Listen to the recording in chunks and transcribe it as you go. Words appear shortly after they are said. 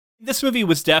This movie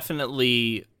was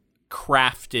definitely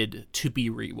crafted to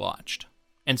be rewatched.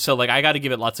 And so, like, I got to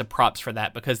give it lots of props for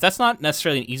that, because that's not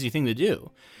necessarily an easy thing to do.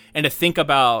 And to think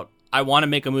about, I want to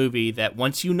make a movie that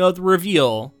once you know the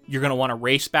reveal, you're going to want to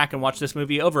race back and watch this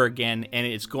movie over again, and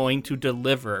it's going to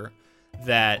deliver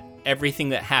that everything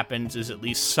that happens is at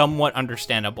least somewhat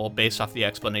understandable based off the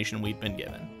explanation we've been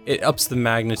given. It ups the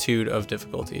magnitude of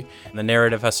difficulty. The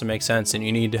narrative has to make sense, and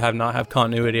you need to not have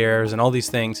continuity errors and all these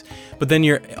things. But then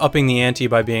you're upping the ante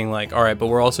by being like, all right, but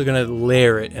we're also going to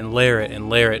layer it and layer it and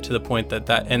layer it to the point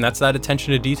that's that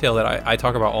attention to detail that I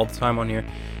talk about all the time on here.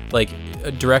 Like,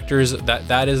 directors,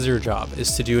 that is their job,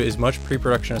 is to do as much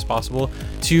pre-production as possible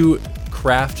to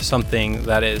craft something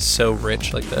that is so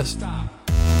rich like this.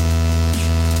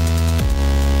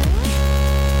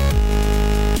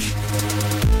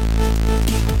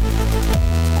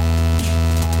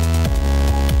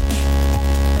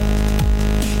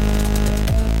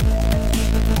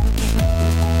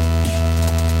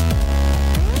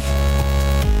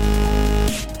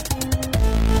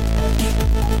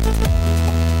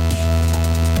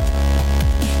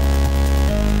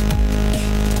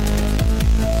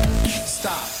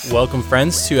 Welcome,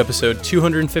 friends, to episode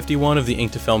 251 of the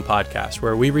Ink to Film podcast,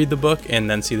 where we read the book and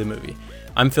then see the movie.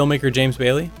 I'm filmmaker James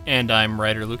Bailey. And I'm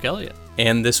writer Luke Elliott.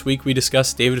 And this week we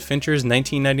discuss David Fincher's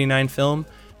 1999 film,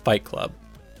 Fight Club.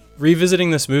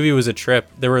 Revisiting this movie was a trip.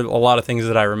 There were a lot of things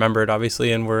that I remembered,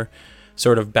 obviously, and were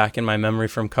sort of back in my memory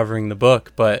from covering the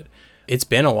book, but it's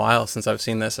been a while since I've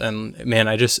seen this, and man,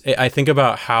 I think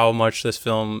about how much this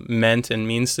film meant and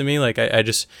means to me. Like, it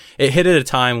hit at a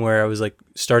time where I was like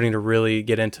starting to really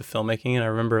get into filmmaking, and I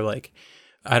remember, like,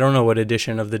 I don't know what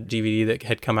edition of the DVD that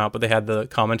had come out, but they had the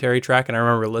commentary track, and I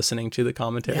remember listening to the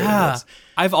commentary. Yeah,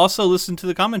 I've also listened to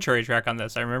the commentary track on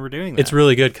this. I remember doing that. It's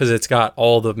really good because it's got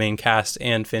all the main cast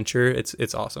and Fincher.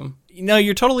 It's awesome. No,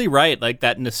 you're totally right. Like,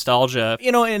 that nostalgia,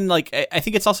 and like, I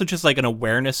think it's also just like an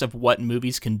awareness of what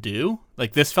movies can do.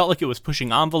 Like, this felt like it was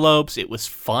pushing envelopes. It was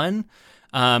fun.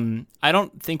 I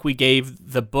don't think we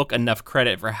gave the book enough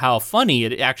credit for how funny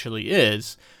it actually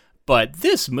is. But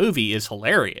this movie is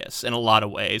hilarious in a lot of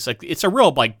ways. Like, it's a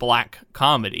real, like, black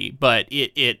comedy, but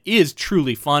it is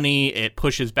truly funny. It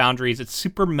pushes boundaries. It's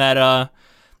super meta.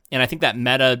 And I think that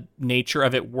meta nature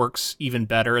of it works even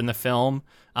better in the film,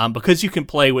 because you can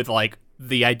play with, like,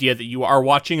 the idea that you are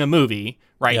watching a movie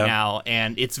right now,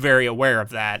 and it's very aware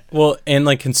of that. Well, and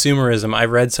like consumerism, I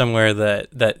read somewhere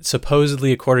that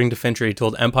supposedly, according to Fincher, he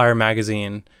told Empire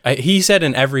magazine, he said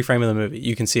in every frame of the movie,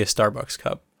 you can see a Starbucks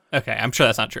cup. Okay, I'm sure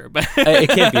that's not true, but it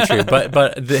can't be true. But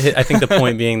I think the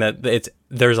point being that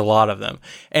there's a lot of them,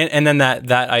 and then that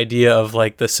idea of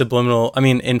like the subliminal. I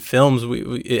mean, in films,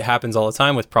 it happens all the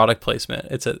time with product placement.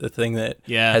 It's a thing that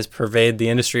has pervaded the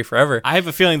industry forever. I have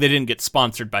a feeling they didn't get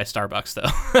sponsored by Starbucks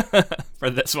though for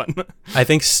this one. I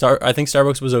think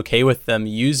Starbucks was okay with them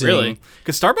using, really,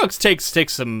 because Starbucks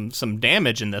takes some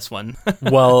damage in this one.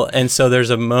 Well, and so there's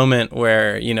a moment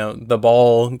where the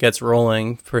ball gets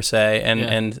rolling per se,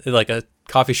 and like a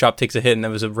coffee shop takes a hit, and it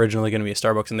was originally going to be a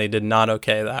Starbucks, and they did not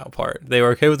okay that part. They were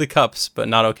okay with the cups, but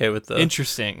not okay with the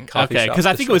interesting coffee shop. Because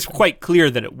I think it was quite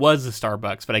clear that it was a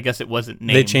Starbucks, but I guess it wasn't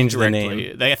named. They changed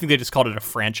directly. the name. I think they just called it a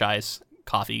franchise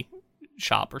coffee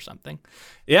shop or something.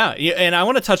 Yeah, and I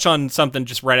want to touch on something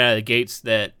just right out of the gates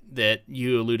that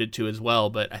you alluded to as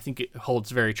well, but I think it holds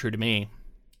very true to me.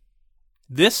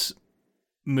 This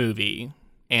movie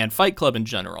and Fight Club in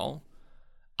general,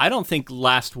 I don't think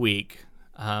last week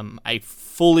I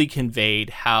fully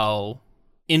conveyed how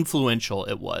influential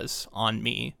it was on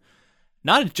me,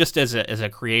 not just as a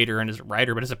creator and as a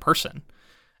writer, but as a person.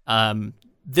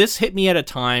 This hit me at a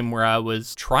time where I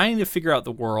was trying to figure out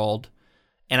the world,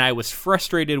 and I was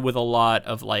frustrated with a lot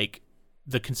of like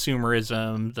the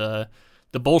consumerism, the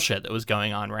bullshit that was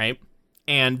going on, right?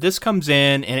 And this comes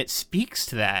in and it speaks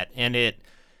to that, and it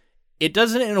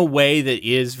does it in a way that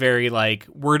is very like,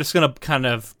 we're just going to kind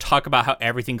of talk about how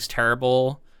everything's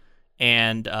terrible,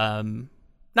 and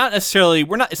it's not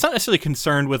necessarily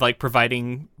concerned with like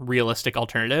providing realistic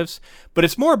alternatives, but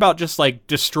it's more about just like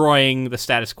destroying the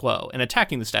status quo and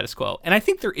attacking the status quo. And I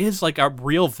think there is like a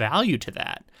real value to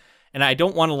that. And I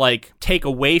don't want to like take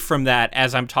away from that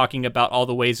as I'm talking about all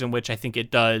the ways in which I think it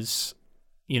does,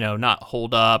 not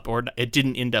hold up, or it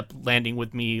didn't end up landing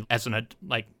with me as an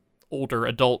like older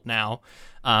adult now.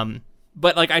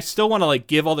 But like, I still want to like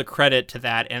give all the credit to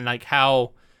that, and like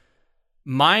how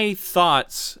my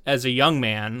thoughts as a young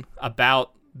man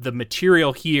about the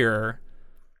material here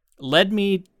led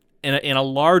me in a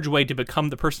large way to become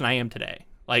the person I am today.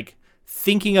 Like,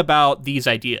 thinking about these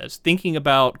ideas, thinking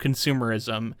about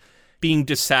consumerism, being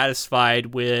dissatisfied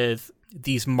with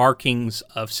these markings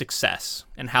of success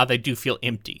and how they do feel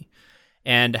empty.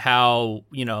 And how,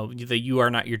 that you are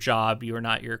not your job, you are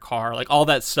not your car, like all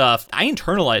that stuff. I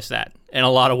internalized that in a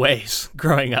lot of ways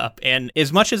growing up. And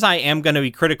as much as I am going to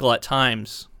be critical at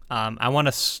times, I want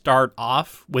to start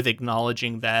off with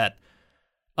acknowledging that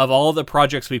of all the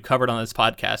projects we've covered on this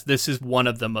podcast, this is one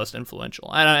of the most influential.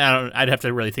 I'd have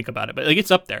to really think about it, but like it's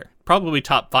up there. Probably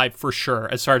top 5 for sure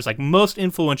as far as like most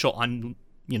influential on,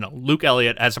 Luke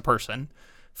Elliott as a person.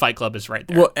 Fight Club is right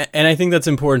there. Well, and I think that's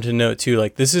important to note too.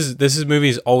 Like this movie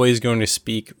is always going to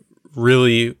speak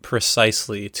really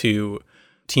precisely to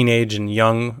teenage and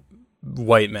young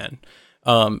white men,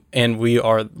 and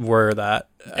were that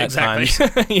at times.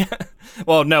 Yeah.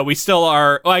 Well, no, we still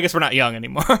are. Well, I guess we're not young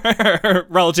anymore.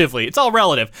 Relatively, it's all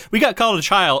relative. We got called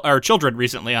children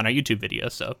recently on our YouTube video,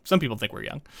 so some people think we're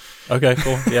young. Okay,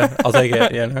 cool. Yeah, I'll take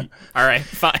it. Yeah. No. All right,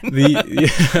 fine.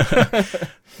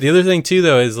 The other thing too,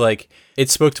 though, is like it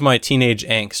spoke to my teenage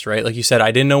angst, right? Like you said,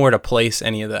 I didn't know where to place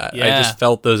any of that. Yeah. I just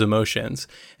felt those emotions,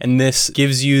 and this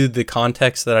gives you the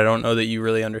context that I don't know that you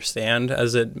really understand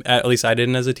at least I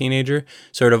didn't as a teenager.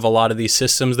 Sort of a lot of these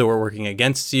systems that were working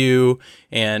against you,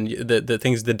 and the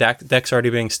things, the decks already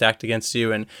being stacked against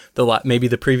you, and maybe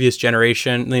the previous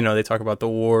generation. They talk about the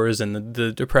wars and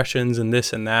the depressions and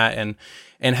this and that,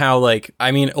 and how, like,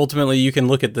 I mean, ultimately you can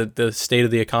look at the state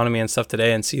of the economy and stuff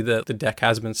today and see that the deck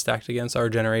has been stacked against our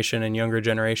generation and younger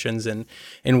generations and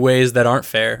in ways that aren't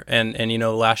fair. And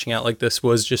lashing out like this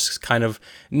was just kind of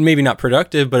maybe not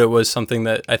productive, but it was something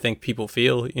that I think people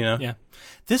feel, Yeah.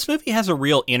 This movie has a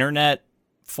real internet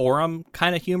forum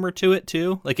kind of humor to it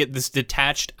too. Like this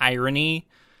detached irony,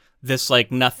 this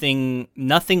like nothing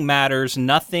matters,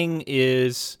 nothing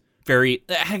is very,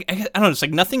 I don't know, it's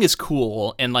like nothing is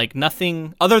cool, and like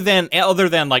nothing other than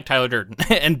like Tyler Durden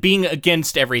and being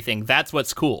against everything. That's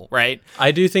what's cool, right?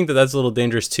 I do think that that's a little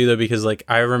dangerous too, though, because like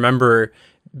I remember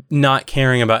not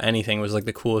caring about anything was like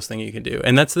the coolest thing you could do,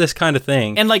 and that's this kind of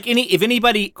thing. And like if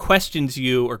anybody questions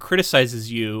you or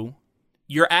criticizes you,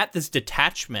 you're at this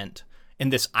detachment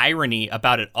and this irony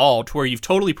about it all, to where you've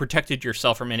totally protected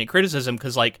yourself from any criticism,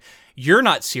 because like you're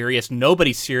not serious,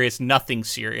 nobody's serious, nothing's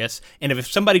serious. And if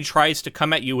somebody tries to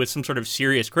come at you with some sort of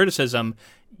serious criticism,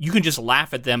 you can just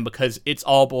laugh at them because it's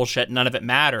all bullshit, none of it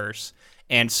matters.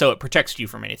 And so it protects you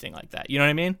from anything like that. You know what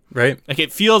I mean? Right. Like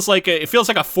it feels like a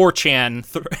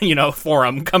 4chan,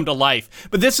 forum come to life.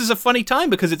 But this is a funny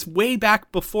time because it's way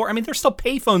back before. I mean, there's still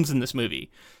payphones in this movie.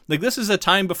 Like this is a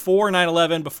time before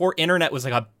 9/11, before internet was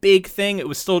like a big thing. It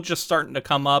was still just starting to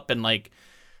come up, and like,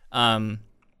 our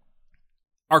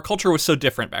culture was so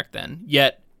different back then.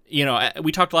 Yet,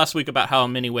 we talked last week about how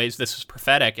in many ways this was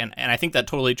prophetic, and I think that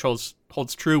totally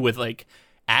holds true with like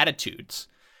attitudes.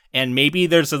 And maybe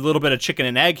there's a little bit of chicken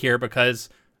and egg here, because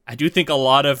I do think a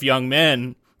lot of young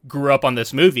men grew up on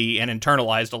this movie and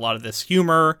internalized a lot of this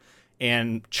humor.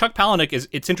 And Chuck Palahniuk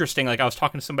it's interesting. Like I was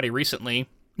talking to somebody recently,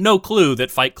 no clue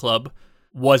that Fight Club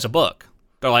was a book.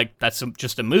 They're like, that's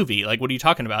just a movie. Like, what are you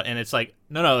talking about? And it's like,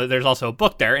 no, there's also a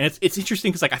book there. And it's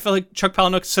interesting because like I feel like Chuck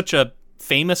Palahniuk is such a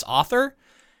famous author,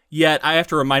 yet I have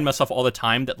to remind myself all the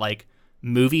time that like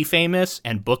movie famous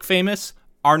and book famous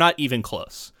are not even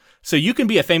close. So you can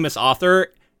be a famous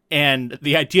author, and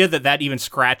the idea that even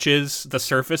scratches the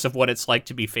surface of what it's like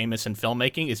to be famous in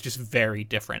filmmaking is just very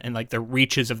different. And like the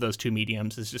reaches of those two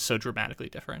mediums is just so dramatically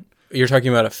different. You're talking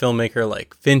about a filmmaker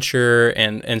like Fincher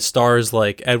and stars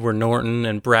like Edward Norton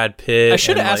and Brad Pitt. I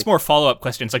should have asked more follow-up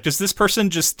questions. Like, does this person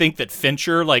just think that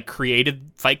Fincher like created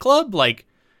Fight Club? Like,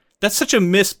 that's such a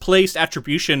misplaced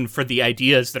attribution for the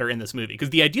ideas that are in this movie,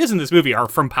 because the ideas in this movie are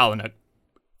from Palahniuk.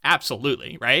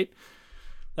 Absolutely, right?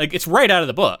 Like, it's right out of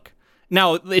the book.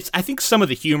 Now, I think some of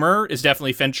the humor is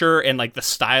definitely Fincher, and like the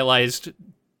stylized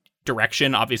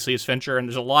direction obviously is Fincher, and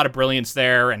there's a lot of brilliance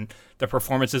there, and the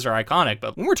performances are iconic.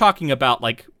 But when we're talking about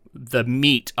like the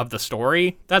meat of the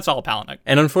story, that's all Palahniuk.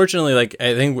 And unfortunately, like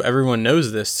I think everyone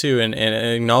knows this too, and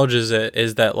acknowledges it,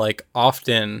 is that like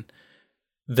often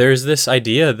there's this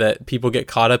idea that people get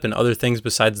caught up in other things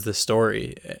besides the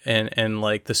story and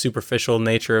like the superficial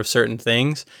nature of certain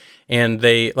things. And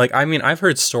they like, I mean, I've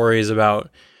heard stories about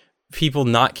people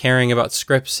not caring about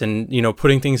scripts and,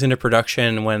 putting things into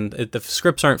production when the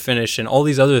scripts aren't finished and all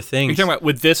these other things. Are you talking about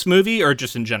with this movie or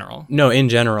just in general? No, in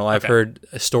general. Okay. I've heard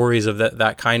stories of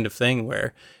that kind of thing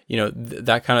where,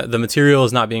 that kind of, the material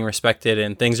is not being respected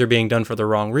and things are being done for the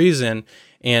wrong reason.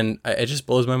 And it just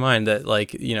blows my mind that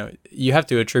like, you have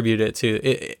to attribute it to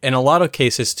it. In a lot of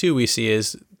cases too, we see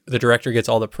is the director gets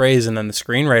all the praise, and then the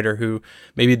screenwriter who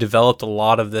maybe developed a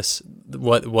lot of this,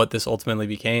 what this ultimately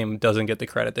became, doesn't get the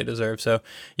credit they deserve. So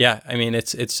yeah, I mean,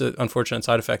 it's an unfortunate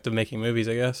side effect of making movies,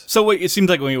 I guess. So what it seems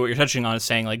like what you're touching on is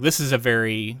saying like this is a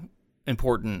very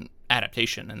important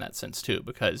adaptation in that sense too,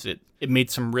 because it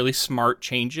made some really smart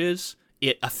changes.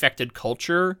 It affected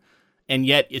culture. And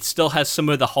yet it still has some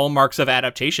of the hallmarks of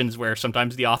adaptations where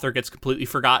sometimes the author gets completely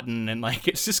forgotten, and like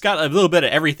it's just got a little bit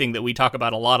of everything that we talk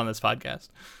about a lot on this podcast.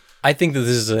 I think that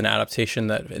this is an adaptation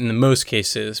that in the most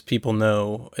cases people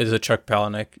know is a Chuck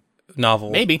Palahniuk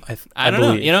novel. Maybe. I don't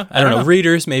believe. know. I don't know.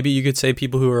 Readers, maybe you could say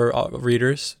people who are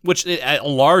readers. Which a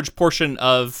large portion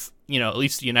of, at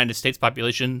least the United States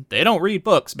population, they don't read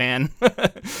books, man.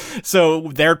 So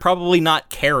they're probably not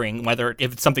caring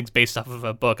if something's based off of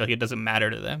a book. Like it doesn't matter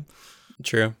to them.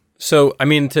 True. So, I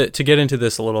mean, to get into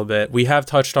this a little bit, we have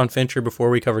touched on Fincher before.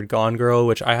 We covered Gone Girl,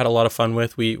 which I had a lot of fun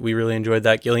with. We really enjoyed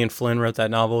that. Gillian Flynn wrote that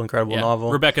novel, incredible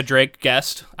novel. Rebecca Drake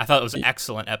guest. I thought it was an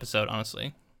excellent episode,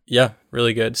 honestly. Yeah,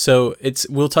 really good. So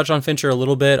we'll touch on Fincher a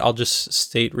little bit. I'll just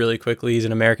state really quickly, he's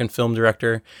an American film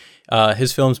director.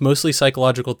 His films, mostly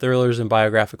psychological thrillers and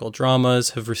biographical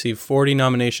dramas, have received 40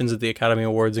 nominations at the Academy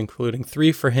Awards, including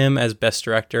 3 for him as Best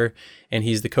Director, and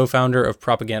he's the co-founder of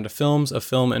Propaganda Films, a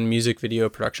film and music video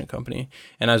production company.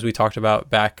 And as we talked about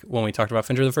back when we talked about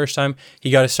Fincher the first time, he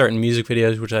got to start in music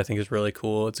videos, which I think is really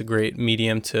cool. It's a great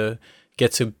medium to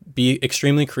get to be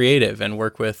extremely creative and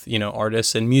work with,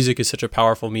 artists, and music is such a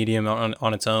powerful medium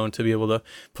on its own. To be able to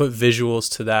put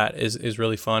visuals to that is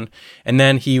really fun. And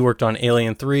then he worked on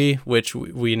Alien 3, which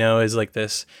we know is like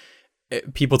this,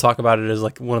 people talk about it as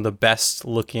like one of the best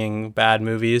looking bad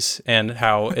movies, and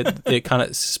how it kind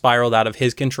of spiraled out of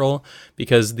his control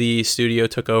because the studio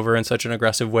took over in such an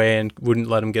aggressive way and wouldn't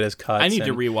let him get his cuts. I need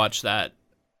to rewatch that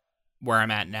where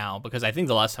I'm at now, because I think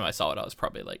the last time I saw it, I was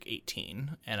probably like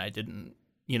 18, and I didn't,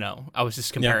 I was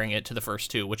just comparing it to the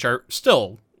first 2, which are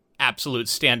still absolute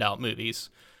standout movies.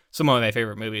 Some of my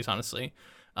favorite movies, honestly.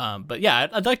 But yeah,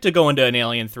 I'd like to go into an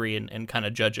Alien 3 and kind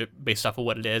of judge it based off of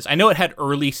what it is. I know it had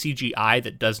early CGI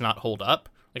that does not hold up.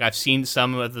 Like I've seen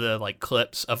some of the like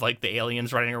clips of like the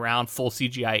aliens running around, full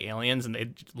CGI aliens, and they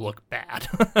look bad.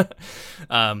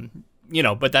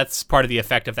 But that's part of the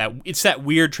effect of that. It's that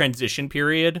weird transition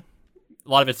period. A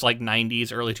lot of it's like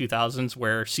 90s, early 2000s,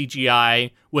 where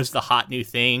CGI was the hot new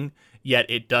thing, yet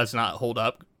it does not hold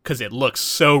up because it looks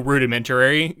so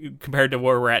rudimentary compared to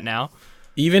where we're at now.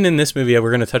 Even in this movie,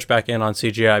 we're going to touch back in on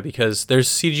CGI because there's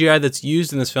CGI that's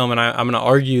used in this film, and I'm going to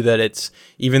argue that it's,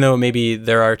 even though maybe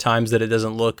there are times that it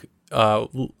doesn't look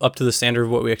up to the standard of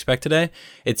what we expect today,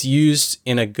 it's used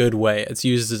in a good way. It's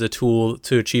used as a tool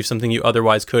to achieve something you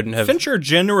otherwise couldn't have. Fincher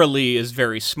generally is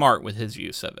very smart with his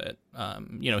use of it.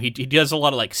 He does a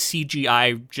lot of like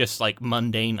CGI, just like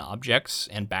mundane objects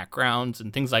and backgrounds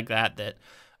and things like that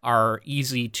are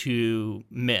easy to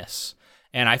miss.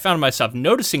 And I found myself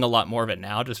noticing a lot more of it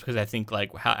now, just because I think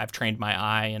like how I've trained my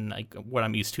eye and like what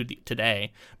I'm used to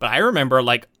today. But I remember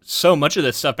like so much of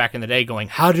this stuff back in the day going,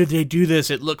 how did they do this?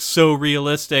 It looks so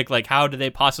realistic. Like, how did they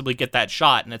possibly get that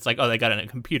shot? And it's like, oh, they got it in a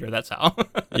computer. That's how.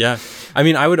 Yeah. I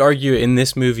mean, I would argue in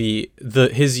this movie,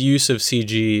 his use of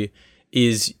CG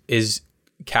is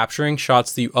capturing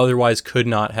shots that you otherwise could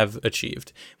not have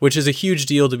achieved, which is a huge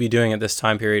deal to be doing at this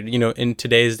time period. In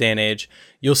today's day and age,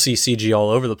 you'll see CG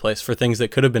all over the place for things that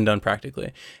could have been done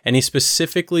practically. And he's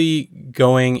specifically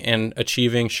going and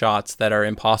achieving shots that are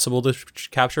impossible to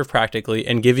capture practically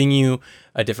and giving you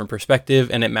a different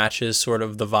perspective, and it matches sort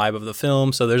of the vibe of the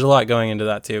film. So there's a lot going into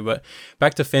that too. But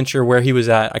back to Fincher, where he was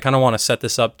at, I kind of want to set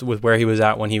this up with where he was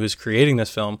at when he was creating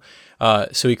this film.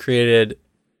 So he created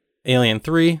Alien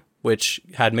 3, which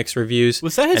had mixed reviews.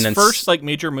 Was that his first like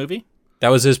major movie? That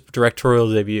was his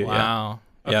directorial debut. Wow.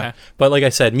 Yeah. Okay. Yeah. But like I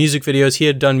said, music videos, he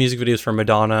had done music videos for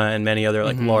Madonna and many other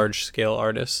like large scale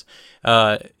artists.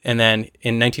 And then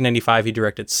in 1995, he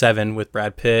directed Seven with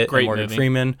Brad Pitt and Morgan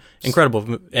Freeman.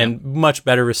 Incredible and much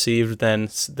better received than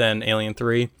Alien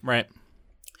 3. Right.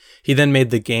 He then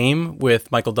made The Game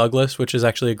with Michael Douglas, which is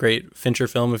actually a great Fincher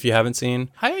film if you haven't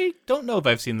seen. I don't know if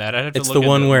I've seen that. I'd have to It's look the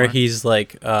one where more. he's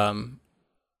like,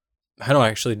 I don't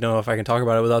actually know if I can talk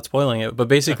about it without spoiling it, but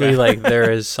basically like there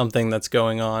is something that's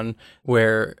going on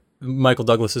where Michael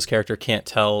Douglas's character can't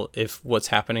tell if what's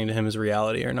happening to him is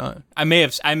reality or not. I may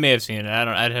have seen it.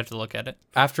 I'd have to look at it.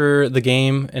 After The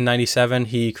Game in 97,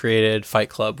 he created Fight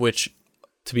Club, which,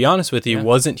 to be honest with you,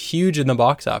 wasn't huge in the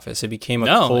box office. It became a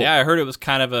cult. Yeah, I heard it was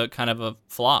kind of a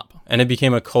flop. And it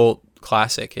became a cult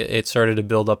classic. It started to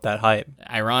build up that hype.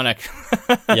 Ironic.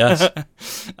 Yes.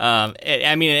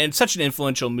 I mean, it's such an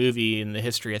influential movie in the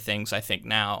history of things, I think,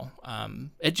 now.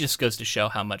 It just goes to show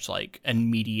how much, like,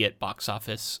 immediate box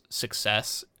office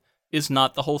success is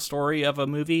not the whole story of a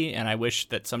movie, and I wish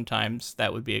that sometimes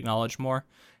that would be acknowledged more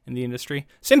in the industry.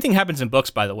 Same thing happens in books,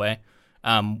 by the way.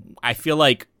 I feel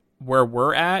like where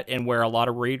we're at and where a lot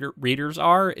of readers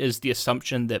are is the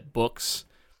assumption that books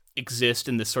exist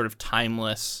in this sort of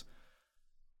timeless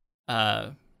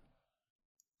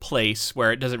place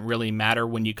where it doesn't really matter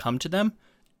when you come to them.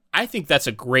 I think that's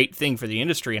a great thing for the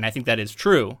industry, and I think that is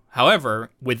true.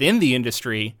 However, within the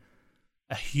industry,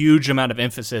 a huge amount of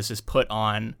emphasis is put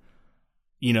on,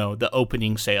 the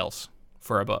opening sales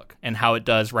for a book and how it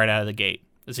does right out of the gate.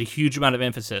 There's a huge amount of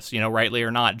emphasis, rightly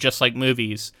or not, just like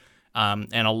movies.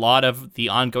 And a lot of the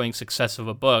ongoing success of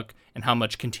a book and how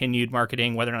much continued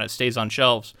marketing, whether or not it stays on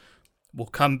shelves, will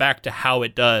come back to how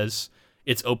it does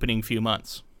its opening few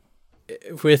months.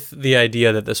 With the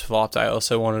idea that this flopped, I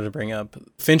also wanted to bring up,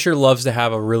 Fincher loves to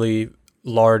have a really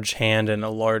large hand and a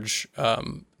large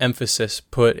emphasis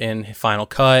put in Final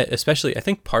Cut, especially, I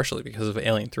think, partially because of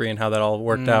Alien 3 and how that all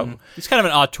worked out. He's kind of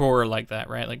an auteur like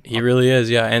that, right? Like he really is,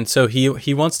 yeah. And so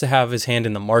he wants to have his hand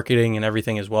in the marketing and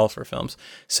everything as well for films.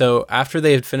 So after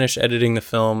they had finished editing the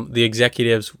film, the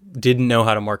executives didn't know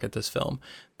how to market this film.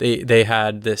 They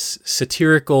had this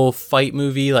satirical fight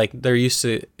movie, like they're used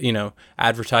to,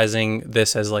 advertising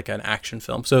this as like an action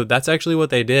film. So that's actually what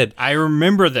they did. I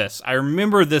remember this. I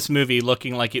remember this movie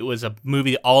looking like it was a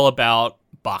movie all about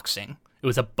boxing. It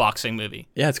was a boxing movie.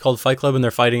 Yeah, it's called Fight Club, and they're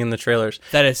fighting in the trailers.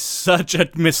 That is such a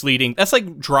misleading. That's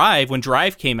like Drive. When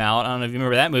Drive came out, I don't know if you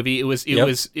remember that movie.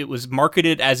 It was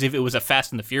marketed as if it was a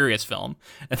Fast and the Furious film,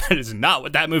 and that is not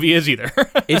what that movie is either.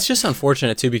 It's just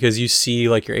unfortunate too, because you see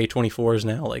like your A24s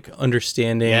now like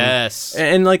understanding. Yes.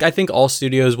 And like I think all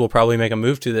studios will probably make a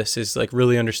move to this, is like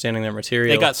really understanding their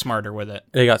material. They got smarter with it.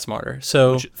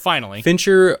 So finally,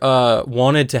 Fincher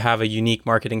wanted to have a unique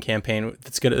marketing campaign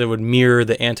that would mirror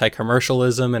the anti-commercialism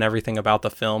and everything about the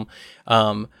film.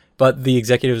 But the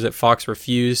executives at Fox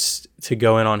refused to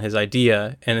go in on his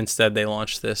idea, and instead they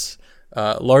launched this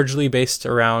largely based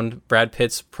around Brad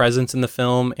Pitt's presence in the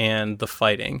film and the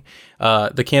fighting.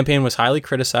 The campaign was highly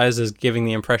criticized as giving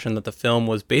the impression that the film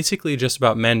was basically just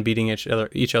about men beating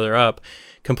each other up,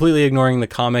 completely ignoring the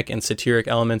comic and satiric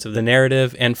elements of the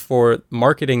narrative, and for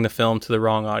marketing the film to the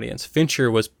wrong audience.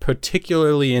 Fincher was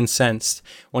particularly incensed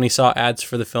when he saw ads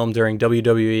for the film during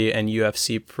WWE and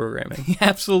UFC programming. Yeah,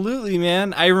 absolutely,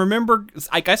 man. I remember,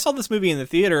 I saw this movie in the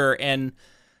theater, and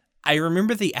I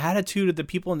remember the attitude of the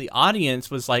people in the audience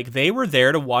was like they were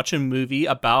there to watch a movie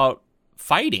about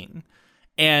fighting.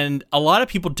 And a lot of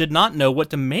people did not know what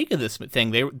to make of this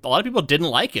thing. A lot of people didn't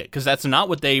like it because that's not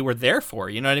what they were there for.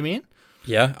 You know what I mean?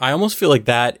 Yeah, I almost feel like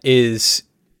that is,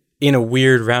 in a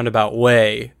weird roundabout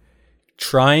way,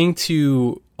 trying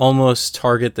to almost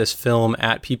target this film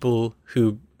at people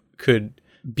who could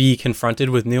be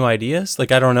confronted with new ideas.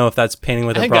 Like, I don't know if that's painting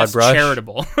with a broad brush.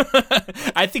 Charitable.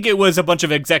 I think it was a bunch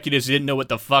of executives who didn't know what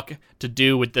the fuck to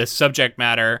do with this subject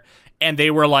matter, and they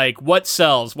were like, what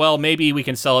sells? Well, maybe we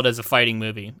can sell it as a fighting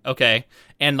movie. Okay.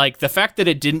 And like the fact that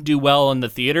it didn't do well in the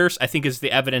theaters, I think is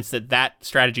the evidence that that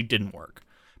strategy didn't work.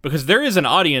 Because there is an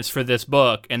audience for this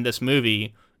book and this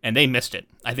movie, and they missed it,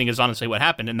 I think is honestly what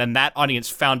happened. And then that audience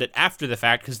found it after the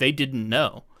fact because they didn't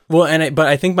know. Well, but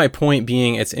I think my point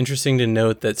being, it's interesting to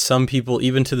note that some people,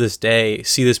 even to this day,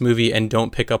 see this movie and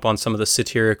don't pick up on some of the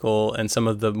satirical and some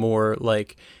of the more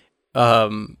like,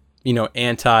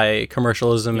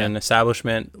 anti-commercialism and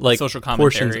establishment, like social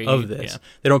commentary portions of this. Yeah.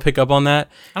 They don't pick up on that.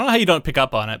 I don't know how you don't pick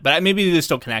up on it, but maybe they just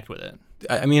don't connect with it.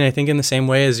 I mean, I think in the same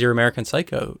way as your American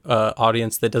Psycho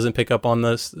audience that doesn't pick up on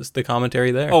the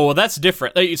commentary there. Oh, well, that's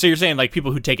different. So you're saying like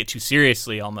people who take it too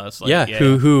seriously almost. Like,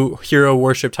 who hero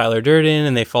worship Tyler Durden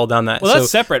and they fall down that. Well, that's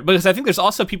separate, because I think there's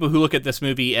also people who look at this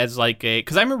movie as like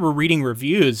because I remember reading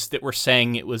reviews that were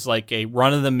saying it was like a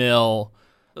run-of-the-mill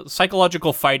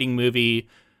psychological fighting movie,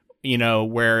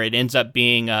 where it ends up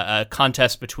being a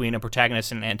contest between a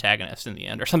protagonist and an antagonist in the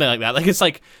end or something like that. Like it's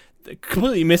like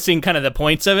completely missing kind of the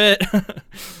points of it.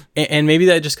 and maybe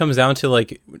that just comes down to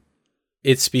like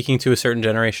it's speaking to a certain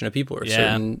generation of people or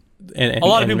certain and a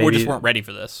lot of people just weren't ready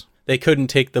for this. They couldn't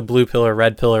take the blue pill or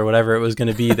red pill or whatever it was going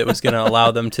to be that was going to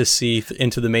allow them to see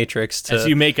into the Matrix. As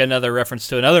you make another reference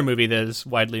to another movie that is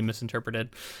widely misinterpreted.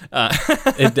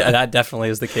 That definitely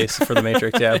is the case for the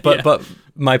Matrix, yeah. But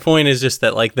my point is just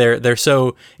that like they're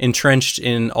so entrenched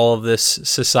in all of this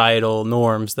societal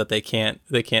norms that they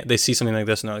see something like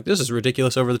this and they're like, this is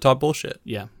ridiculous, over the top bullshit.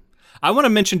 Yeah. I want to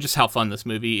mention just how fun this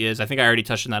movie is. I think I already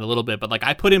touched on that a little bit, but like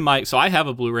I put in so I have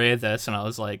a Blu-ray of this, and I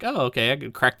was like, oh, okay, I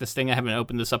could crack this thing. I haven't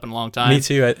opened this up in a long time. Me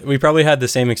too. We probably had the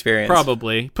same experience.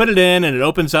 Probably. Put it in, and it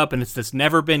opens up, and it's this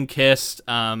Never Been Kissed,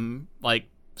 like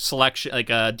selection, like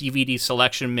a DVD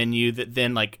selection menu that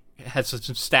then like has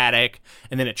some static,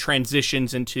 and then it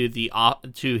transitions into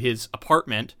to his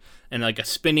apartment, and like a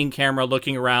spinning camera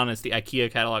looking around as the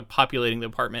IKEA catalog populating the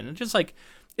apartment, and just like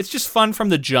it's just fun from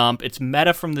the jump. It's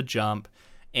meta from the jump,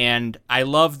 and I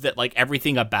love that like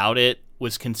everything about it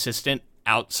was consistent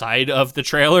outside of the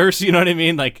trailers. You know what I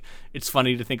mean? Like it's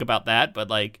funny to think about that, but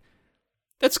like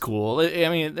that's cool. I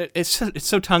mean, it's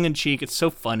so tongue in cheek. It's so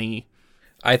funny.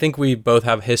 I think we both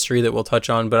have history that we'll touch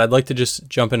on, but I'd like to just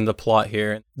jump into the plot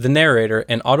here. The narrator,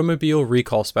 an automobile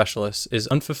recall specialist, is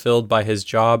unfulfilled by his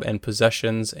job and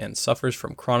possessions and suffers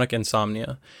from chronic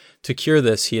insomnia. To cure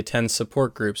this, he attends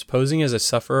support groups, posing as a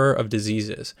sufferer of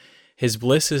diseases. His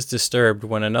bliss is disturbed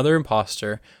when another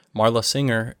imposter, Marla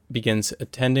Singer, begins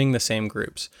attending the same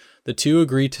groups. The two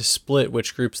agree to split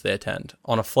which groups they attend.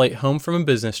 On a flight home from a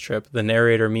business trip, the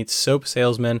narrator meets soap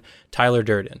salesman Tyler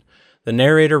Durden. The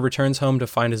narrator returns home to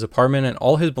find his apartment and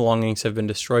all his belongings have been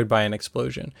destroyed by an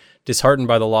explosion. Disheartened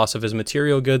by the loss of his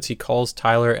material goods, he calls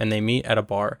Tyler and they meet at a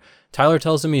bar. Tyler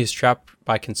tells him he is trapped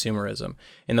by consumerism.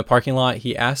 In the parking lot,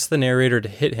 he asks the narrator to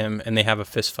hit him and they have a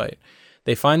fist fight.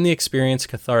 They find the experience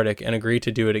cathartic and agree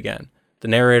to do it again. The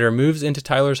narrator moves into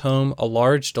Tyler's home, a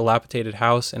large, dilapidated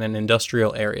house in an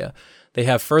industrial area. They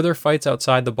have further fights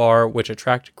outside the bar, which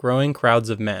attract growing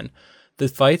crowds of men. The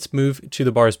fights move to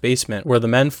the bar's basement, where the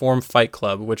men form Fight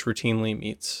Club, which routinely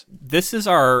meets. This is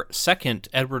our second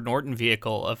Edward Norton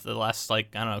vehicle of the last,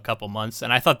 couple months,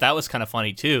 and I thought that was kind of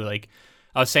funny, too. Like,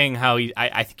 I was saying how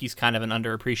I think he's kind of an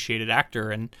underappreciated actor,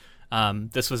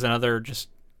 and this was another just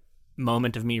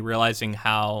moment of me realizing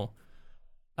how,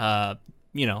 I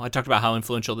talked about how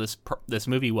influential this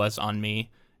movie was on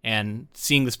me. And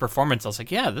seeing this performance, I was like,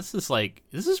 yeah, this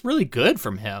is really good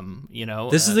from him,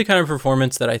 This is the kind of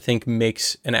performance that I think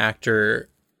makes an actor,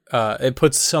 it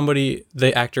puts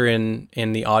the actor in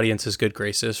the audience's good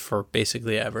graces for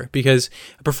basically ever. Because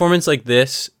a performance like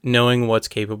this, knowing what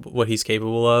he's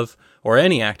capable of, or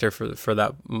any actor for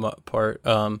that part,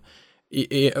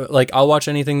 like I'll watch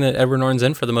anything that Edward Norton's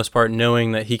in for the most part,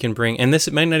 knowing that he can bring, and this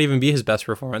might not even be his best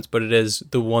performance, but it is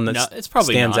the one that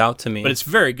stands out to me. But it's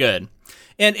very good.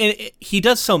 And he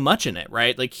does so much in it,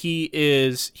 right? Like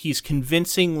he's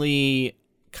convincingly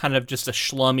kind of just a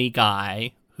schlummy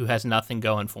guy who has nothing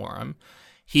going for him.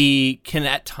 He can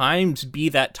at times be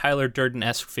that Tyler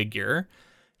Durden-esque figure.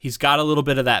 He's got a little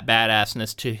bit of that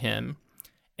badassness to him.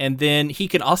 And then he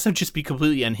can also just be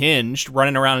completely unhinged,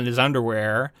 running around in his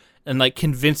underwear and like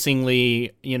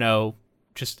convincingly,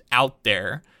 just out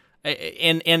there.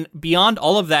 And beyond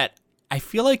all of that, I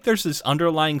feel like there's this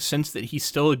underlying sense that he's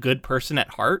still a good person at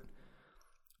heart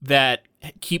that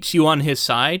keeps you on his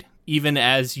side, even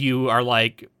as you are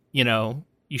like, you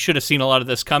should have seen a lot of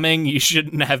this coming. You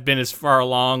shouldn't have been as far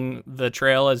along the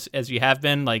trail as you have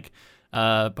been, like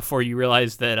before you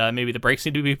realize that maybe the brakes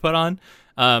need to be put on.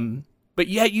 But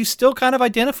yet you still kind of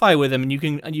identify with him,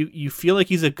 and you feel like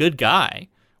he's a good guy,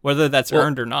 whether that's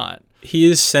earned or not. He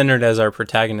is centered as our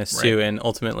protagonist right. too, and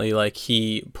ultimately, like,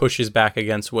 he pushes back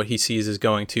against what he sees as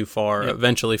going too far. Yep.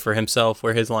 Eventually, for himself,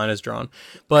 where his line is drawn.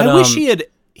 But I wish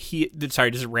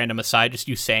sorry, just a random aside, just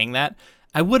you saying that.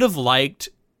 I would have liked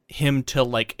him to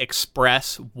like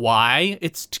express why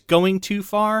it's going too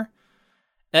far.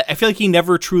 I feel like he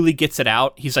never truly gets it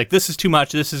out. He's like, "This is too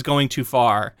much. This is going too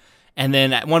far." And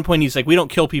then at one point, he's like, "We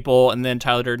don't kill people." And then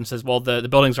Tyler Durden says, "Well, the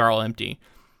buildings are all empty."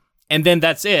 And then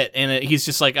that's it. And he's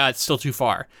just like, it's still too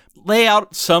far. Lay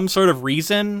out some sort of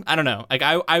reason. I don't know. Like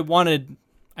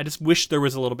I just wish there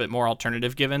was a little bit more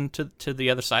alternative given to the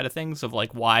other side of things of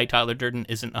like why Tyler Durden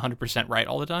isn't 100% right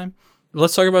all the time.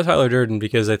 Let's talk about Tyler Durden,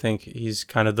 because I think he's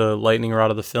kind of the lightning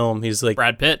rod of the film. He's like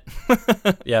Brad Pitt.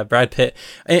 Yeah, Brad Pitt.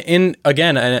 In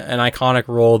again, an iconic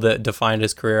role that defined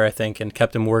his career, I think, and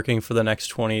kept him working for the next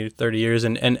 20, 30 years.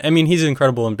 And I mean, he's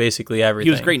incredible in basically everything.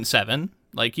 He was great in Seven.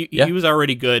 Like, he was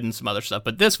already good in some other stuff,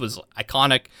 but this was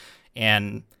iconic,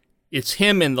 and it's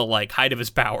him in the, like, height of his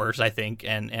powers, I think,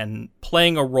 and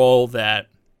playing a role that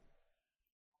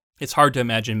it's hard to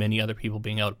imagine many other people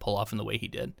being able to pull off in the way he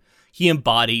did. He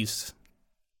embodies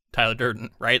Tyler Durden,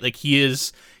 right? Like, he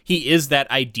is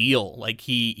that ideal. Like,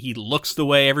 he looks the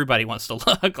way everybody wants to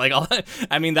look. Like,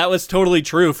 I mean, that was totally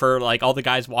true for, like, all the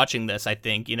guys watching this, I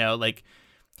think, like,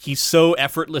 he's so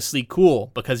effortlessly cool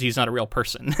because he's not a real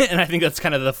person. And I think that's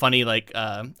kind of the funny, like,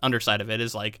 underside of it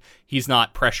is, like, he's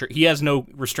not pressure. He has no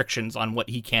restrictions on what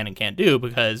he can and can't do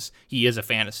because he is a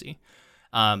fantasy.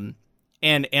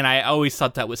 And I always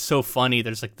thought that was so funny.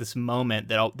 There's like this moment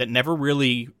that never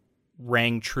really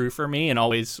rang true for me and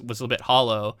always was a little bit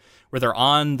hollow, where they're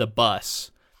on the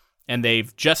bus and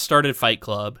they've just started Fight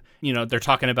Club. You know, they're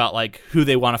talking about like who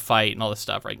they want to fight and all this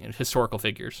stuff, right? And historical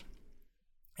figures.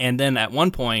 And then at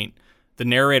one point, the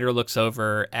narrator looks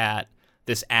over at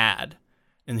this ad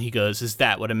and he goes, "Is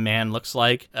that what a man looks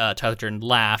like?" Tyler Durden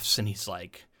laughs and he's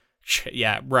like,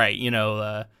 "Yeah, right. You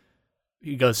know,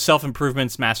 he goes,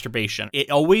 self-improvement's masturbation." It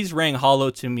always rang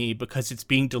hollow to me because it's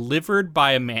being delivered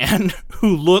by a man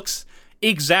who looks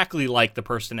exactly like the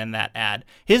person in that ad.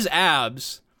 His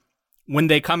abs, when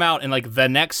they come out in like the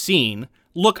next scene,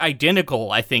 look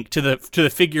identical, I think, to the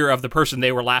figure of the person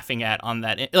they were laughing at on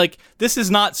that. Like, this is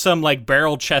not some like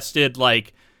barrel-chested,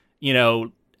 like, you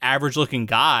know, average-looking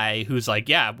guy who's like,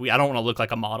 I don't want to look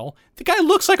like a model. The guy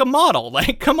looks like a model.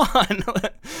 Like, come on.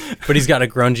 But he's got a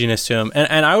grunginess to him,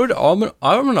 and I'm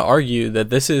going to argue that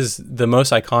this is the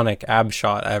most iconic ab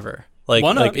shot ever. Like,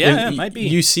 it might be.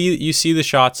 You see the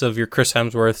shots of your Chris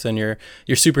Hemsworths and your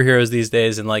superheroes these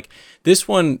days, and like this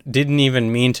one didn't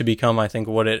even mean to become, I think,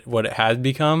 what it has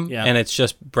become. Yeah. And it's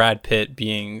just Brad Pitt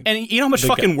being. And you know how much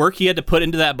fucking work he had to put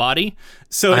into that body.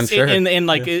 So I'm sure.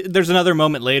 There's another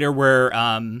moment later where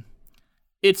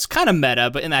it's kind of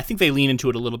meta, and I think they lean into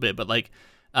it a little bit, but like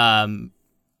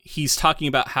he's talking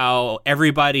about how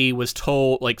everybody was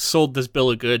sold this bill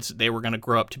of goods that they were going to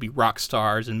grow up to be rock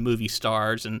stars and movie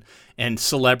stars and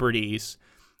celebrities.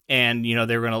 And, you know,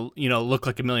 they were going to, you know, look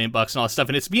like $1 million and all this stuff.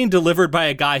 And it's being delivered by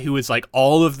a guy who is like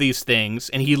all of these things.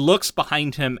 And he looks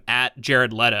behind him at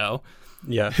Jared Leto.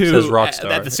 Yeah, who says rock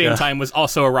star. At the same time was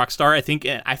also a rock star. I think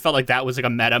I felt like that was like a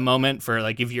meta moment for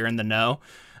like if you're in the know.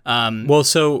 Well,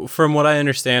 so from what I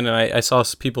understand, and I saw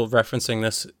people referencing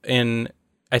this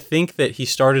I think that he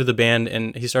started the band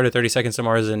and he started 30 Seconds to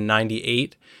Mars in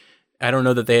 98. I don't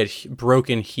know that they had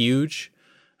broken huge,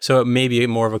 so it may be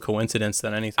more of a coincidence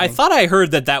than anything. I thought I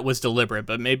heard that was deliberate,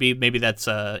 but maybe that's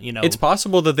you know. It's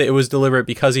possible that it was deliberate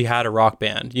because he had a rock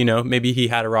band. You know, maybe he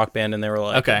had a rock band and they were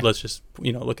like, okay, let's just,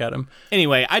 you know, look at him.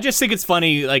 Anyway, I just think it's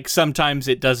funny. Like sometimes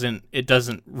it doesn't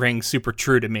ring super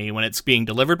true to me when it's being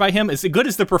delivered by him. As good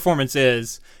as the performance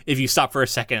is, if you stop for a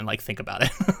second and like think about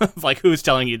it, like who's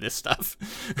telling you this stuff.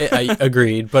 I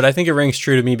agreed, but I think it rings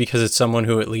true to me because it's someone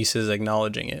who at least is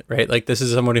acknowledging it, right? Like this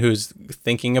is someone who's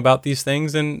thinking about these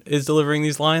things and is delivering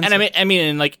these lines. And I mean,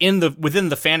 and like within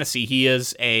the fantasy, he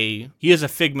is a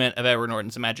figment of Edward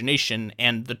Norton's imagination.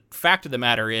 And the fact of the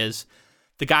matter is,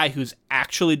 the guy who's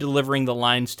actually delivering the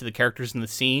lines to the characters in the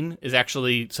scene is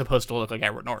actually supposed to look like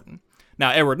Edward Norton.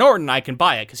 Now, Edward Norton, I can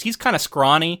buy it because he's kind of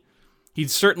scrawny.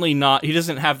 He's certainly not. He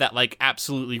doesn't have that like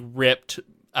absolutely ripped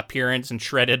appearance and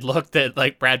shredded look that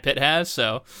like Brad Pitt has.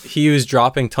 So he was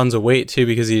dropping tons of weight too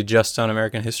because he had just done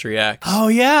American History X. Oh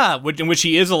yeah, in which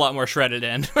he is a lot more shredded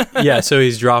in. Yeah, so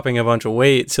he's dropping a bunch of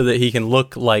weight so that he can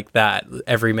look like that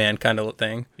everyman kind of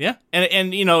thing. Yeah,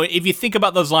 and you know, if you think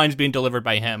about those lines being delivered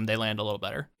by him, they land a little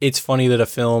better. It's funny that a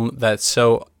film that's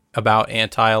so about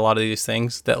anti a lot of these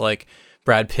things, that like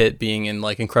Brad Pitt being in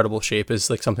like incredible shape is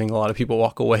like something a lot of people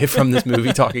walk away from this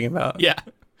movie talking about. Yeah.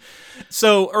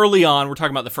 So early on, we're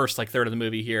talking about the first like third of the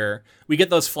movie here. We get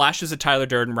those flashes of Tyler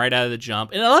Durden right out of the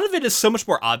jump. And a lot of it is so much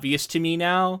more obvious to me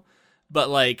now. But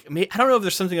like, I don't know if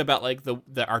there's something about like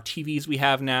our TVs we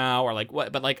have now or like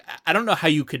what, but like, I don't know how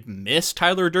you could miss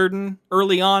Tyler Durden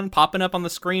early on popping up on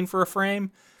the screen for a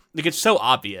frame. Like, it's so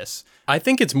obvious. I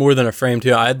think it's more than a frame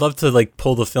too. I'd love to like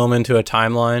pull the film into a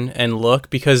timeline and look,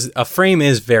 because a frame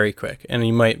is very quick and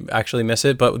you might actually miss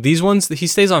it. But these ones, he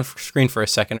stays on screen for a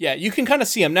second. Yeah, you can kind of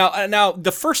see him. Now,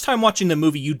 the first time watching the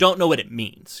movie, you don't know what it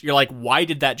means. You're like, why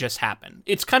did that just happen?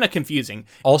 It's kind of confusing.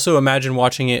 Also, imagine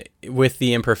watching it with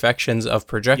the imperfections of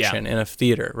projection in a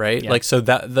theater, right? Yeah. Like, so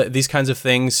that these kinds of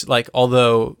things, like,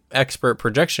 although expert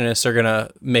projectionists are going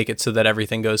to make it so that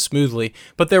everything goes smoothly,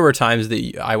 but there were times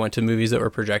that I went to movies that were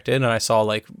projected and I saw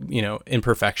like, you know,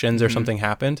 imperfections or something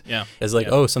happened. Yeah. It's like,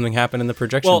 oh, something happened in the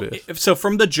projection booth. So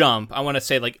from the jump, I want to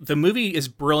say like the movie is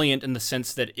brilliant in the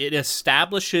sense that it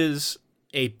establishes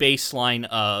a baseline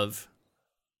of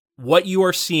what you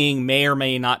are seeing may or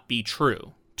may not be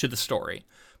true to the story.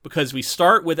 Because we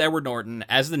start with Edward Norton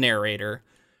as the narrator,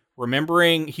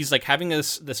 remembering he's like having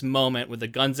this moment with the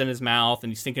guns in his mouth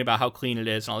and he's thinking about how clean it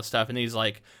is and all this stuff. And he's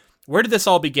like, where did this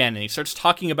all begin? And he starts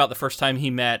talking about the first time he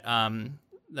met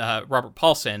Robert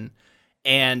Paulson.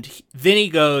 And then he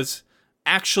goes,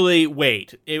 actually,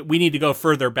 wait, we need to go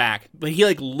further back. But he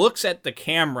like looks at the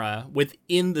camera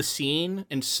within the scene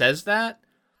and says that.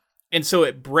 And so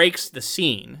it breaks the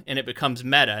scene and it becomes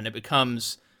meta and it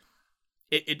becomes...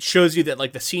 It shows you that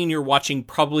like the scene you're watching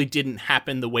probably didn't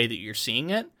happen the way that you're seeing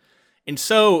it. And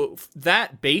so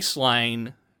that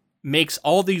baseline makes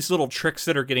all these little tricks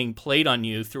that are getting played on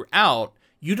you throughout.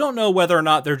 You don't know whether or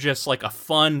not they're just like a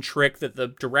fun trick that the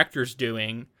director's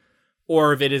doing,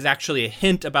 or if it is actually a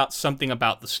hint about something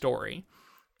about the story.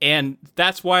 And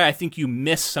that's why I think you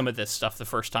miss some of this stuff the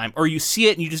first time, or you see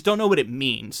it and you just don't know what it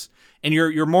means. And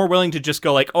you're more willing to just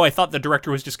go like, oh, I thought the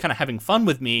director was just kind of having fun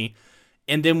with me.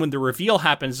 And then when the reveal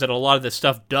happens that a lot of this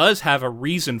stuff does have a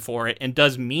reason for it and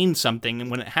does mean something, and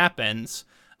when it happens,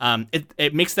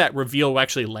 it makes that reveal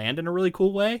actually land in a really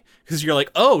cool way, because you're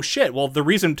like, oh shit, well, the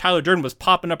reason Tyler Durden was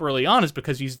popping up early on is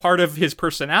because he's part of his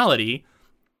personality.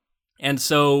 And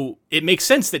so it makes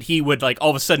sense that he would like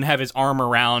all of a sudden have his arm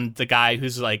around the guy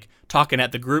who's like talking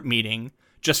at the group meeting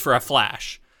just for a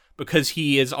flash, because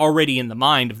he is already in the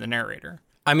mind of the narrator.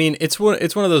 I mean, it's one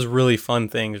of those really fun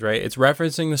things, right? It's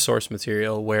referencing the source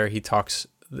material where he talks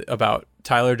about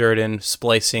Tyler Durden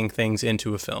splicing things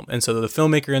into a film. And so the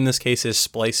filmmaker in this case is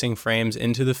splicing frames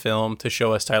into the film to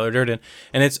show us Tyler Durden.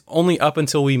 And it's only up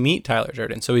until we meet Tyler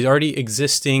Durden. So he's already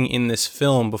existing in this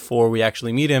film before we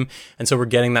actually meet him. And so we're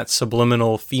getting that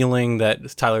subliminal feeling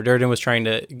that Tyler Durden was trying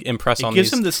to impress on these. It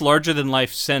gives him this larger than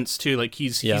life sense too. Like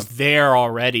he's there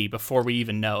already before we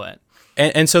even know it.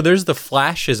 And so there's the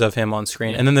flashes of him on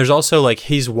screen. And then there's also like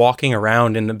he's walking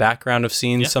around in the background of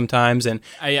scenes sometimes. And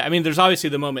I mean, there's obviously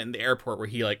the moment in the airport where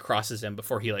he like crosses him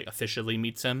before he like officially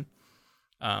meets him.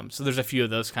 So there's a few of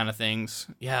those kind of things.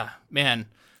 Yeah, man.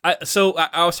 I was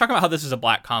talking about how this is a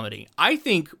black comedy. I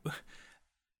think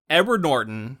Edward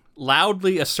Norton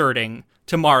loudly asserting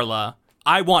to Marla,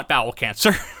 I want bowel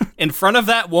cancer in front of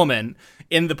that woman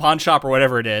in the pawn shop or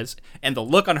whatever it is, and the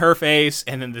look on her face,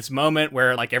 and then this moment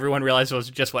where like everyone realized it was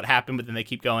just what happened, but then they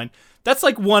keep going. That's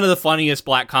like one of the funniest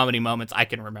black comedy moments I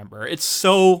can remember. It's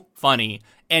so funny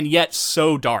and yet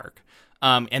so dark.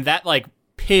 And that like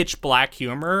pitch black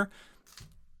humor,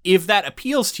 if that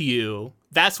appeals to you,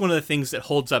 that's one of the things that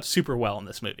holds up super well in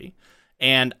this movie.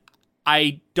 And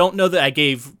I don't know that I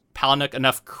gave Palahniuk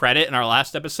enough credit in our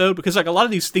last episode, because like a lot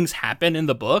of these things happen in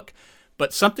the book,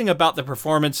 but something about the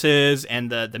performances and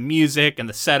the music and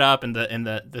the setup and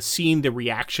the scene, the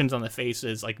reactions on the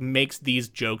faces, like makes these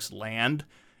jokes land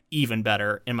even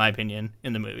better, in my opinion,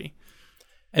 in the movie.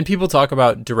 And people talk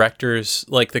about directors,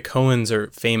 like the Coens are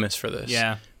famous for this.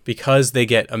 Yeah. Because they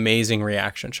get amazing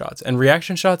reaction shots. And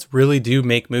reaction shots really do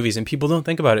make movies, and people don't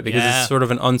think about it because it's sort of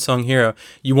an unsung hero.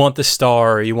 You want the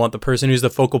star, or you want the person who's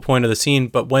the focal point of the scene,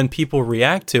 but when people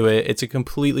react to it, it's a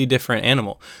completely different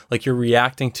animal. Like you're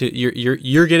reacting to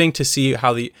you're getting to see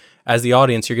how as the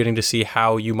audience, you're getting to see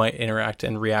how you might interact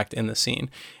and react in the scene.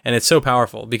 And it's so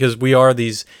powerful because we are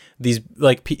these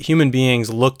like human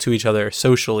beings look to each other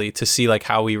socially to see like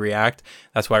how we react.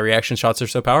 That's why reaction shots are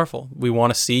so powerful. We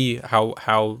want to see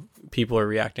how people are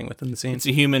reacting within the scene. It's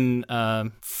a human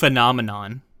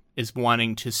phenomenon, is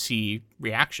wanting to see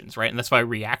reactions, right? And that's why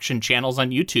reaction channels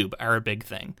on YouTube are a big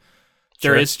thing.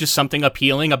 There is just something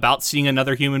appealing about seeing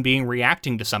another human being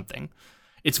reacting to something.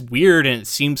 It's weird and it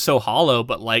seems so hollow,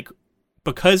 but like,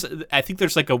 because I think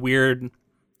there's like a weird,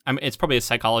 I mean, it's probably a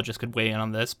psychologist could weigh in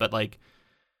on this, but like,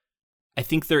 I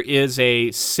think there is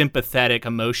a sympathetic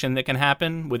emotion that can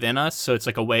happen within us. So it's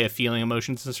like a way of feeling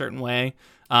emotions in a certain way.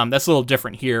 That's a little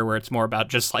different here, where it's more about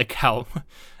just like how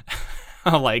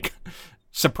like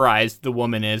surprised the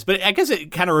woman is. But I guess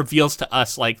it kind of reveals to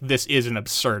us like this is an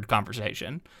absurd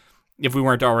conversation. If we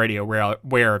weren't already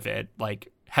aware of it,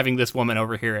 like having this woman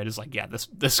overhear it is like, yeah,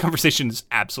 this conversation is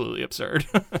absolutely absurd.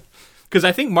 Because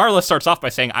I think Marla starts off by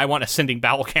saying, I want ascending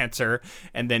bowel cancer.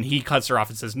 And then he cuts her off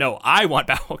and says, no, I want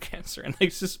bowel cancer. And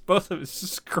it's just it's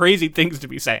just crazy things to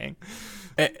be saying.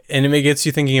 And it gets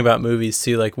you thinking about movies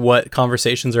too, like what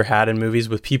conversations are had in movies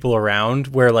with people around,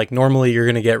 where like normally you're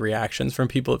going to get reactions from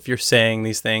people if you're saying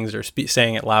these things or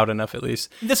saying it loud enough, at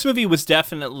least. This movie was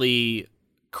definitely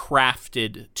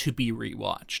crafted to be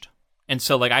rewatched. And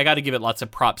so like I got to give it lots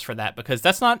of props for that, because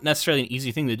that's not necessarily an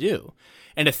easy thing to do.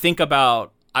 And to think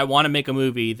about, I want to make a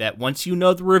movie that once you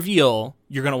know the reveal,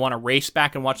 you're going to want to race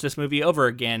back and watch this movie over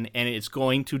again, and it's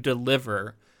going to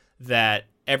deliver that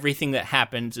everything that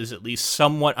happens is at least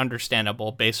somewhat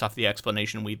understandable based off the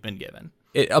explanation we've been given.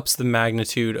 It ups the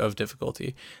magnitude of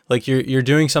difficulty. Like you're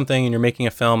doing something and you're making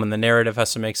a film and the narrative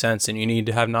has to make sense and you need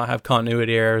to not have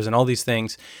continuity errors and all these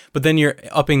things. But then you're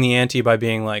upping the ante by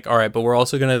being like, all right, but we're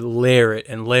also going to layer it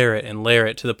and layer it and layer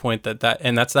it to the point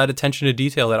and that's that attention to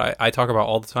detail that I talk about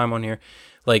all the time on here.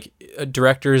 Like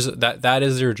directors, that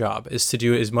is their job, is to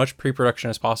do as much pre-production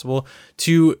as possible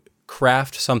to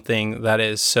craft something that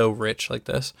is so rich like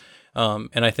this. And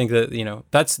I think that, you know,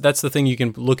 that's the thing you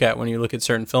can look at when you look at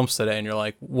certain films today and you're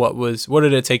like, what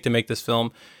did it take to make this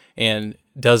film? And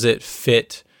does it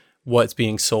fit what's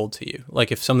being sold to you.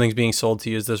 Like if something's being sold to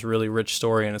you as this really rich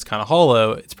story and it's kind of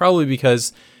hollow, it's probably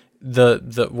because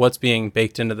the what's being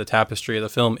baked into the tapestry of the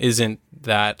film isn't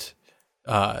that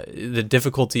the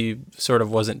difficulty sort of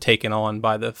wasn't taken on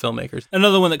by the filmmakers.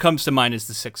 Another one that comes to mind is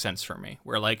The Sixth Sense for me,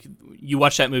 where like you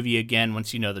watch that movie again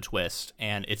once you know the twist,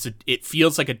 and it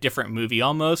feels like a different movie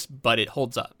almost, but it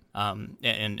holds up.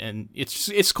 And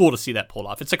it's cool to see that pulled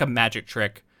off. It's like a magic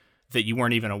trick that you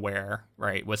weren't even aware,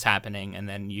 right, was happening, and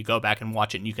then you go back and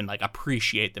watch it, and you can like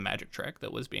appreciate the magic trick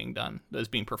that was being done, that was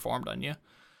being performed on you.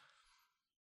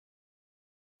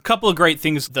 A couple of great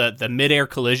things: the midair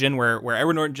collision where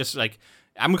Edward Norton just like,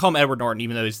 I'm gonna call him Edward Norton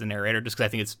even though he's the narrator, just because I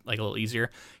think it's like a little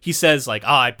easier. He says like,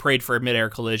 "Oh, I prayed for a midair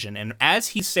collision," and as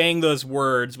he's saying those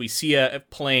words, we see a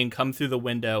plane come through the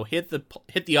window, hit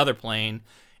the other plane.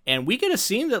 And we get a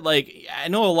scene that, like, I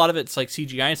know a lot of it's like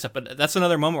CGI and stuff, but that's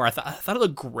another moment where I thought it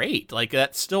looked great. Like,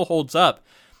 that still holds up,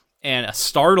 and a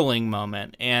startling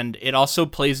moment. And it also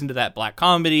plays into that black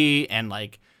comedy, and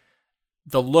like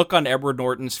the look on Edward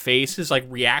Norton's face is like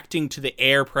reacting to the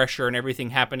air pressure and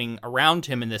everything happening around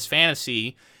him in this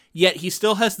fantasy. Yet he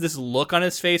still has this look on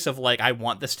his face of like, I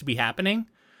want this to be happening.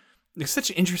 It's such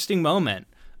an interesting moment.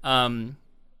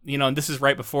 You know, and this is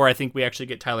right before I think we actually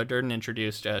get Tyler Durden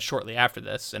introduced shortly after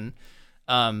this, and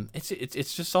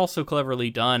it's just all so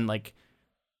cleverly done. Like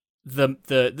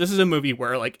this is a movie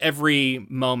where like every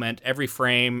moment, every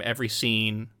frame, every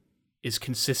scene is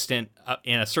consistent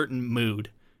in a certain mood,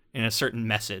 in a certain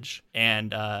message,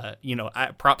 and you know,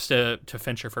 props to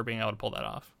Fincher for being able to pull that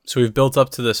off. So we've built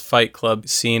up to this Fight Club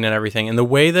scene and everything, and the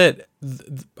way that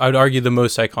I would argue the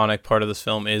most iconic part of this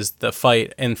film is the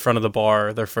fight in front of the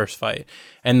bar, their first fight,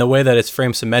 and the way that it's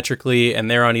framed symmetrically,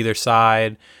 and they're on either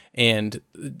side, and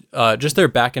just their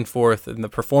back and forth, and the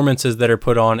performances that are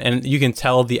put on, and you can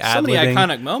tell the ad-libbing. So many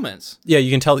iconic moments. Yeah,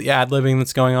 you can tell the ad-libbing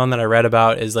that's going on that I read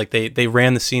about is like they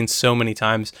ran the scene so many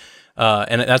times.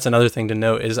 And that's another thing to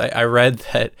note is I read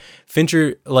that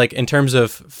Fincher, like in terms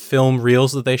of film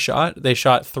reels that they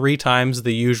shot 3 times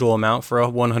the usual amount for a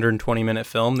 120-minute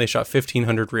film. They shot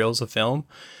 1,500 reels of film.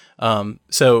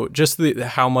 So just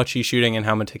how much he's shooting and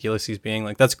how meticulous he's being,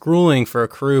 like that's grueling for a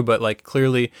crew, but like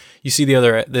clearly you see the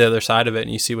other side of it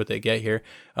and you see what they get here.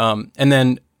 And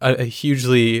then a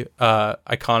hugely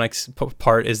iconic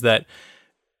part is that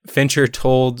Fincher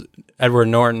told Edward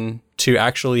Norton to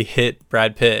actually hit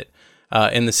Brad Pitt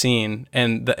in the scene,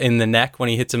 and in the neck when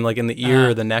he hits him like in the ear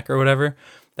or the neck or whatever.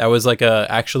 That was like a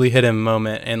actually hit him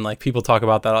moment, and like people talk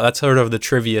about that. That's sort of the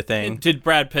trivia thing. Did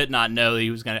Brad Pitt not know that he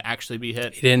was going to actually be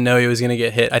hit? He didn't know he was going to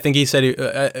get hit. I think he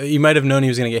said he might have known he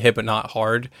was going to get hit, but not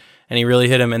hard, and he really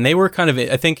hit him. And they were kind of,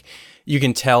 I think you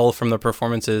can tell from the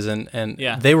performances, and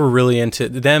yeah. They were really into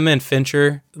them, and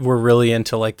Fincher were really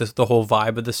into like the whole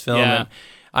vibe of this film. Yeah. And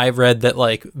I've read that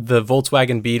like the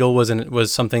Volkswagen Beetle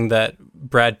was something that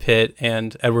Brad Pitt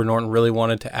and Edward Norton really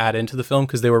wanted to add into the film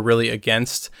because they were really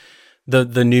against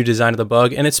the new design of the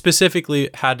Bug, and it specifically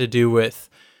had to do with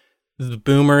the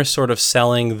boomers sort of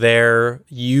selling their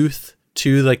youth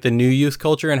to like the new youth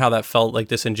culture and how that felt like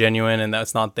disingenuous and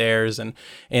that's not theirs,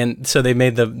 and so they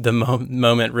made the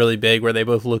moment really big where they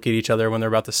both look at each other when they're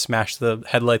about to smash the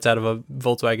headlights out of a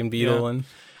Volkswagen Beetle. Yeah. And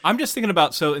I'm just thinking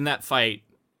about, so in that fight,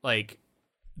 like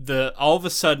all of a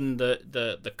sudden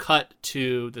the cut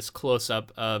to this close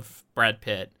up of Brad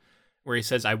Pitt where he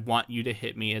says, "I want you to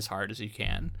hit me as hard as you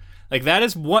can." Like that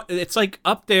is what it's like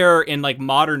up there in like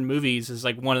modern movies is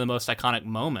like one of the most iconic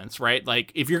moments, right?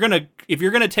 Like if you're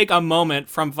gonna take a moment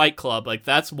from Fight Club, like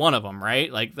that's one of them, right?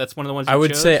 Like that's one of the ones. I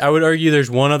would argue there's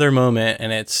one other moment,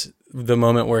 and it's the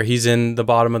moment where he's in the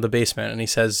bottom of the basement and he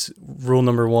says, "Rule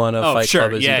number 1 of Fight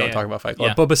Club is you don't talk about Fight Club."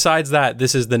 Yeah. But besides that,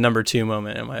 this is the number 2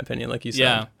 moment in my opinion, like you said.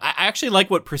 Yeah, I actually like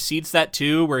what precedes that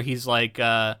too, where he's like,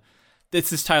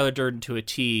 "This is Tyler Durden to a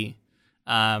T."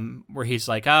 Where he's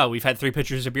like, "Oh, we've had 3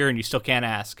 pitchers of beer and you still can't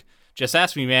ask. Just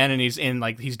ask me, man." And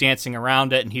he's dancing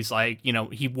around it, and he's like, you know,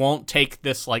 he won't take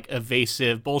this like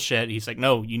evasive bullshit. He's like,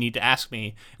 "No, you need to ask me."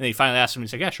 And then he finally asks him, and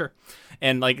he's like, "Yeah, sure."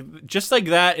 And like just like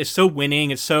that is so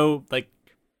winning. It's so like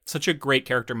such a great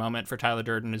character moment for Tyler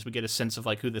Durden as we get a sense of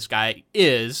like who this guy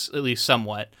is, at least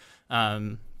somewhat.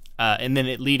 And then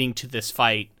it leading to this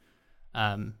fight.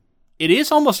 It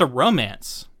is almost a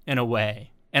romance in a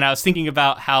way. And I was thinking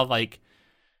about how like,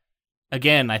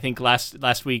 again, I think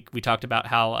last week we talked about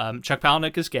how Chuck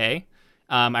Palahniuk is gay.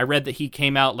 I read that he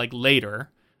came out like later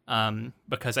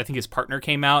because I think his partner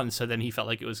came out, and so then he felt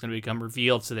like it was going to become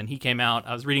revealed. So then he came out.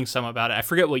 I was reading some about it. I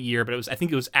forget what year, but I think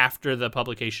it was after the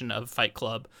publication of Fight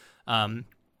Club.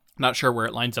 Not sure where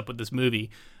it lines up with this movie.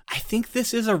 I think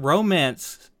this is a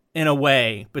romance in a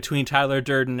way between Tyler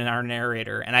Durden and our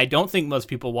narrator, and I don't think most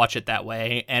people watch it that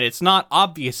way, and it's not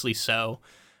obviously so,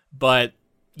 but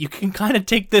you can kind of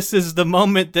take this as the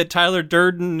moment that Tyler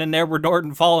Durden and Edward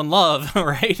Norton fall in love,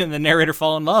 right? And the narrator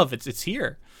fall in love. It's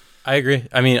here. I agree.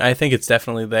 I mean, I think it's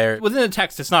definitely there. Within the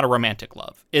text, it's not a romantic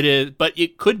love. It is, but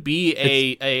it could be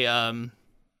a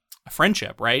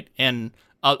friendship, right? And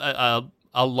a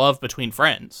love between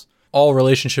friends. All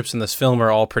relationships in this film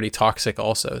are all pretty toxic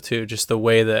also, too. Just the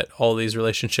way that all these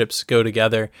relationships go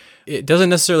together. It doesn't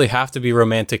necessarily have to be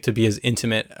romantic to be as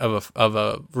intimate of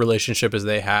a relationship as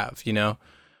they have, you know?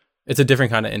 It's a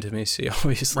different kind of intimacy,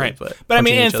 obviously. Right. But I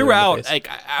mean, and throughout, like,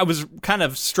 I was kind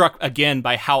of struck again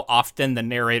by how often the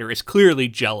narrator is clearly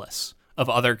jealous of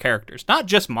other characters. Not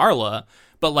just Marla,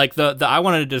 but like the I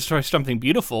wanted to destroy something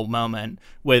beautiful moment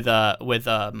with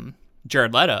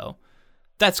Jared Leto.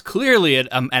 That's clearly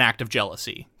an act of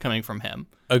jealousy coming from him.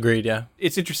 Agreed, yeah.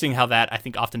 It's interesting how that, I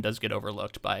think, often does get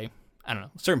overlooked by, I don't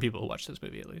know, certain people who watch this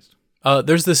movie, at least.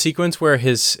 There's the sequence where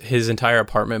his entire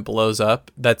apartment blows up.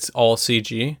 That's all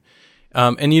CG.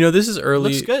 And, you know, this is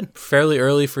early. Looks good. Fairly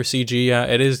early for CG. Yeah,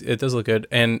 it is. It does look good.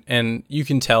 And you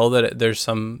can tell that there's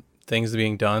some things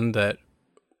being done that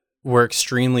were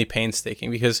extremely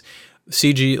painstaking because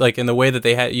CG, like in the way that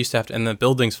they used to have to, and the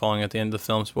buildings falling at the end of the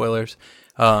film, spoilers,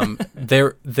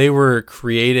 they were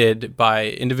created by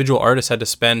individual artists had to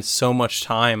spend so much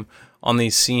time on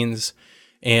these scenes,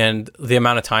 and the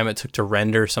amount of time it took to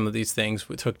render some of these things,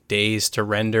 it took days to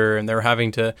render, and they were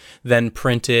having to then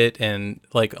print it and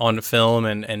like on film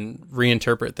and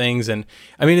reinterpret things. And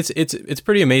I mean, it's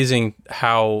pretty amazing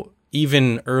how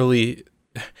even early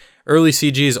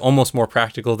CG is almost more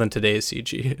practical than today's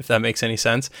CG, if that makes any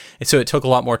sense. And so it took a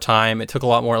lot more time. It took a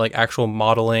lot more like actual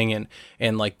modeling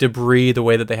and like debris, the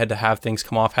way that they had to have things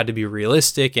come off had to be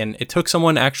realistic. And it took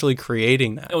someone actually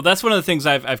creating that. Well, that's one of the things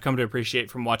I've come to appreciate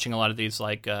from watching a lot of these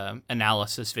like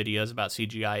analysis videos about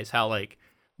CGI is how like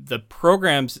the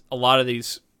programs a lot of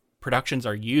these productions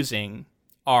are using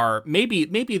are maybe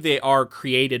they are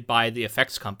created by the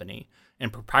effects company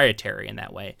and proprietary in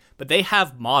that way, but they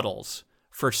have models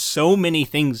for so many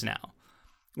things now.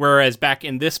 Whereas back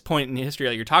in this point in history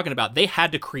that you're talking about, they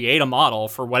had to create a model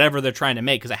for whatever they're trying to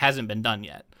make because it hasn't been done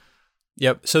yet.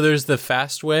 Yep. So there's the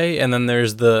fast way, and then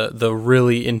there's the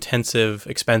really intensive,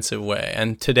 expensive way.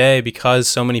 And today, because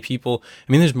so many people,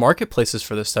 I mean, there's marketplaces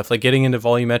for this stuff, like getting into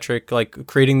volumetric, like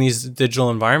creating these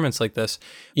digital environments like this.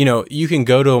 You know, you can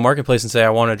go to a marketplace and say, I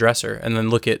want a dresser, and then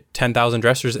look at 10,000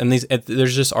 dressers. And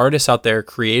there's just artists out there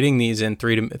creating these in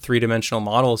three-dimensional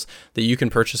models that you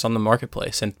can purchase on the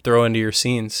marketplace and throw into your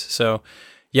scenes. So,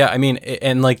 yeah, I mean,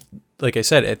 and like I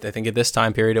said, I think at this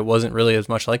time period, it wasn't really as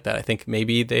much like that. I think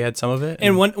maybe they had some of it.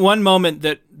 And one moment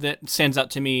that stands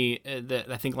out to me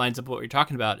that I think lines up with what you're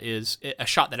talking about is a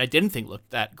shot that I didn't think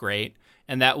looked that great.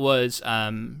 And that was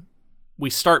we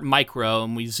start micro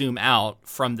and we zoom out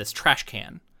from this trash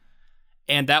can.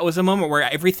 And that was a moment where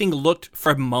everything looked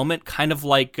for a moment kind of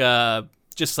like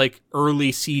just like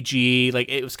early CG. Like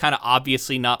it was kind of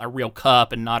obviously not a real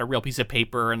cup and not a real piece of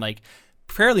paper and like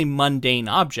fairly mundane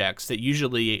objects that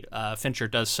usually Fincher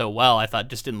does so well. I thought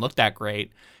just didn't look that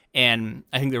great. And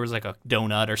I think there was like a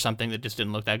donut or something that just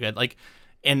didn't look that good. Like,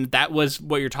 and that was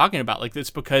what you're talking about. Like,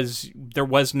 it's because there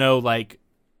was no like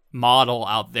model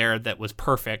out there that was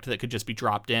perfect that could just be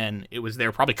dropped in. It was, they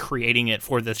were probably creating it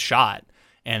for this shot,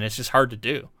 and it's just hard to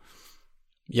do.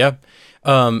 Yeah.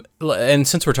 And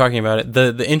since we're talking about it,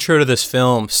 the intro to this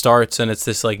film starts and it's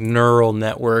this like neural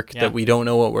network that we don't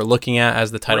know what we're looking at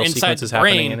as the title sequence is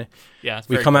happening. And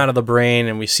we come out of the brain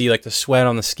and we see like the sweat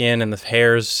on the skin and the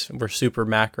hairs were super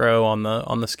macro on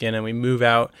the skin, and we move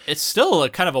out. It's still a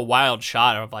kind of a wild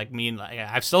shot of like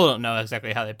I still don't know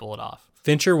exactly how they pull it off.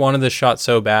 Fincher wanted this shot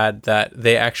so bad that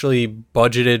they actually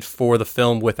budgeted for the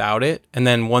film without it, and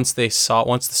then once the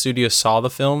studio saw the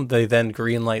film, they then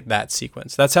greenlight that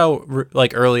sequence. That's how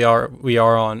like early we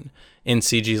are on in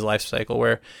CG's life cycle,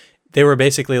 where they were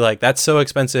basically like, that's so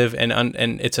expensive and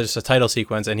it's just a title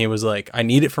sequence, and he was like, I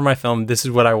need it for my film. This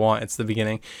is what I want. It's the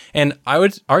beginning. And I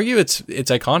would argue it's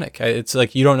iconic. It's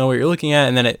like you don't know what you're looking at,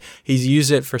 and then he's used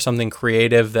it for something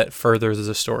creative that furthers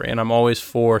the story. And I'm always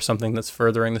for something that's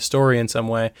furthering the story in some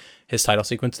way. His title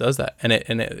sequence does that, and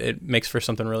it makes for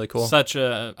something really cool. Such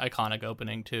a iconic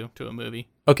opening to a movie.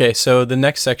 Okay, so the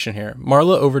next section here.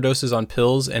 Marla overdoses on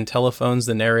pills and telephones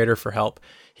the narrator for help.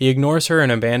 He ignores her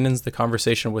and abandons the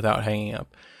conversation without hanging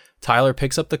up. Tyler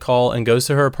picks up the call and goes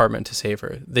to her apartment to save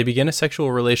her. They begin a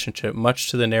sexual relationship, much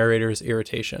to the narrator's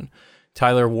irritation.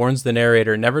 Tyler warns the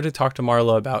narrator never to talk to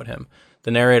Marla about him.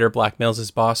 The narrator blackmails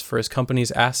his boss for his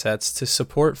company's assets to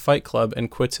support Fight Club and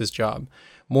quits his job.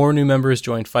 More new members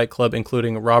join Fight Club,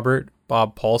 including Robert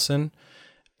Bob Paulson,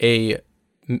 a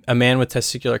man with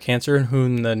testicular cancer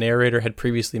whom the narrator had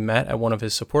previously met at one of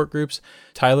his support groups.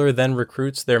 Tyler then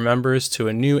recruits their members to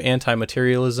a new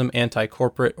anti-materialism,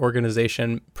 anti-corporate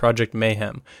organization, Project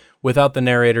Mayhem, without the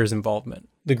narrator's involvement.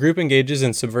 The group engages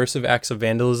in subversive acts of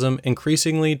vandalism,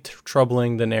 increasingly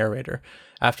troubling the narrator.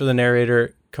 After the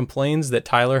narrator complains that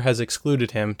Tyler has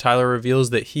excluded him, Tyler reveals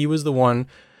that he was the one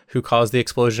who caused the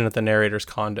explosion at the narrator's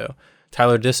condo.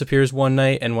 Tyler disappears one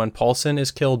night, and when Paulson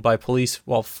is killed by police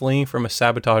while fleeing from a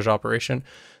sabotage operation,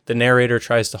 the narrator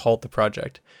tries to halt the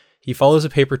project. He follows a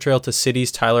paper trail to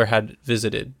cities Tyler had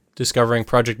visited, discovering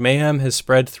Project Mayhem has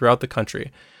spread throughout the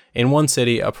country. In one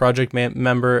city, a project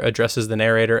member addresses the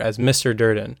narrator as Mr.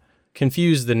 Durden.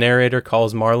 Confused, the narrator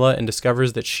calls Marla and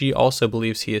discovers that she also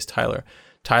believes he is Tyler.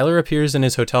 Tyler appears in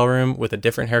his hotel room with a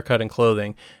different haircut and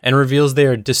clothing, and reveals they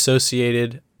are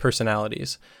dissociated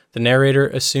personalities. The narrator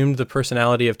assumed the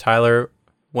personality of Tyler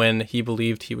when he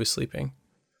believed he was sleeping.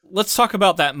 Let's talk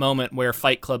about that moment where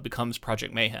Fight Club becomes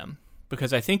Project Mayhem,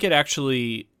 because I think it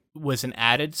actually was an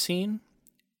added scene,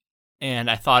 and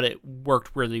I thought it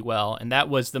worked really well. And that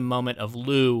was the moment of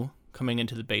Lou coming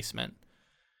into the basement,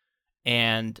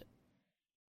 and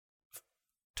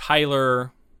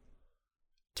Tyler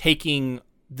taking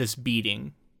this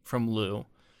beating from Lou,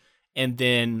 and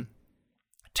then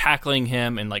tackling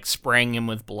him and like spraying him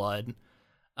with blood.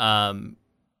 I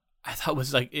thought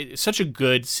was like it's such a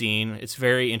good scene. It's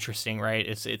very interesting, right?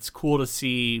 It's cool to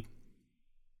see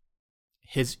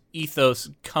his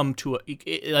ethos come to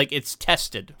it's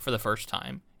tested for the first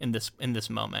time in this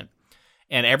moment,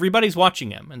 and everybody's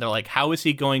watching him, and they're like, how is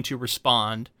he going to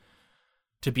respond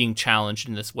to being challenged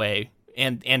in this way,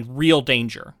 and real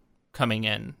danger coming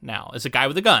in now as a guy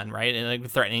with a gun, right, and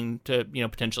like threatening to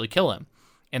potentially kill him.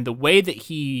 And the way that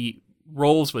he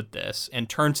rolls with this and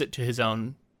turns it to his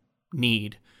own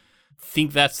need, I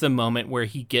think that's the moment where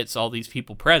he gets all these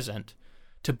people present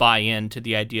to buy into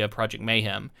the idea of Project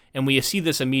Mayhem. And we see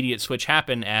this immediate switch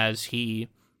happen as he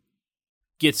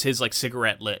gets his like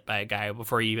cigarette lit by a guy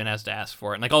before he even has to ask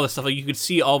for it. And like all this stuff, like you could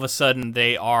see all of a sudden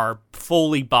they are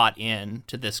fully bought in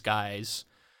to this guy's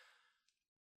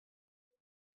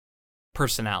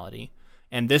personality.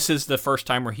 And this is the first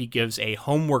time where he gives a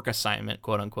homework assignment,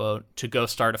 quote unquote, to go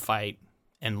start a fight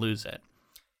and lose it.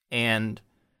 And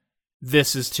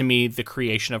this is, to me, the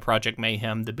creation of Project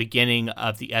Mayhem, the beginning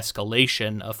of the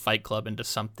escalation of Fight Club into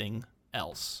something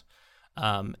else.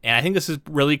 And I think this is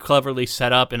really cleverly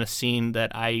set up in a scene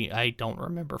that I don't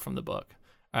remember from the book.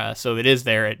 So if it is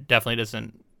there, it definitely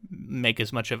doesn't make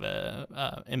as much of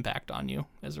a impact on you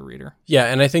as a reader. Yeah,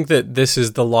 and I think that this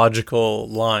is the logical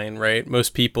line, right?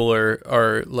 Most people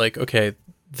are like, okay,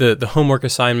 the homework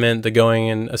assignment, the going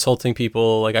and assaulting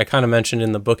people, like I kind of mentioned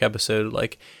in the book episode,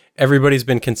 like everybody's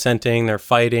been consenting, they're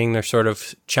fighting, they're sort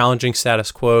of challenging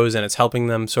status quos, and it's helping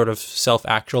them sort of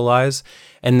self-actualize.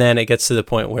 And then it gets to the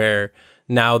point where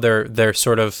now they're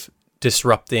sort of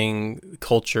disrupting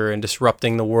culture and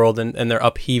disrupting the world, and they're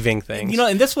upheaving things.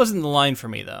 And this wasn't the line for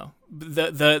me though.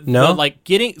 The like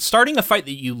starting a fight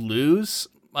that you lose,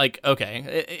 like,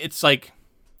 okay, it's like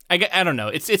I don't know.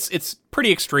 It's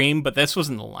pretty extreme, but this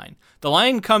wasn't the line. The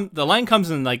line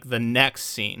comes in like the next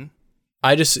scene.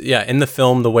 In the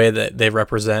film, the way that they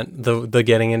represent the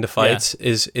getting into fights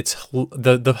is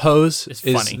the hose is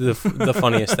the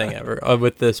funniest thing ever,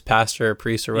 with this pastor or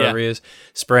priest or whatever he is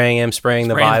spraying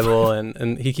the Bible,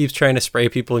 and he keeps trying to spray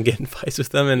people and get in fights with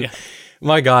them, and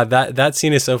my God, that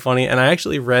scene is so funny. And I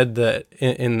actually read that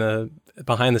in the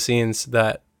behind the scenes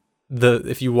that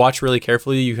if you watch really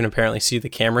carefully, you can apparently see the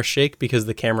camera shake because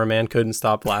the cameraman couldn't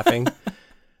stop laughing.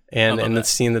 And in the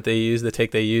scene that they used, the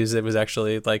take they used, it was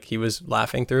actually like he was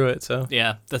laughing through it. So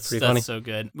yeah, that's funny. So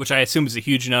good. Which I assume is a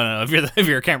huge no-no if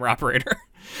you're a camera operator.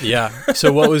 Yeah.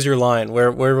 So what was your line?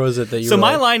 Where was it that you? So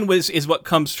my line is what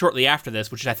comes shortly after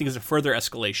this, which I think is a further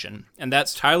escalation, and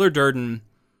that's Tyler Durden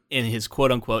in his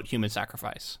quote unquote human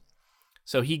sacrifice.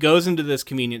 So he goes into this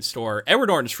convenience store. Edward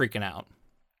Norton's freaking out.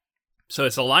 So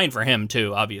it's a line for him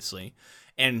too, obviously,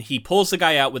 and he pulls the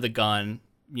guy out with a gun.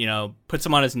 Puts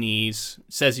him on his knees,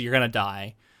 says you're going to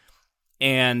die.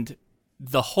 And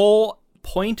the whole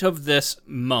point of this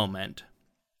moment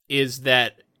is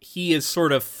that he is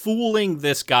sort of fooling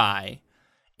this guy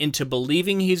into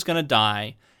believing he's going to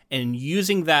die, and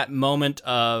using that moment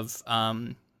of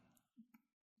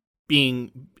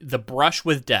being the brush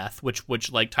with death,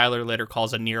 which like Tyler later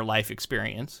calls a near-life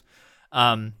experience,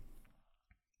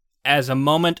 as a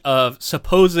moment of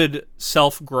supposed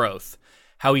self-growth.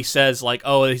 how he says like,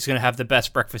 oh, he's going to have the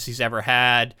best breakfast he's ever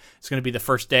had. It's going to be the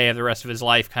first day of the rest of his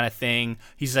life kind of thing.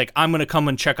 He's like, I'm going to come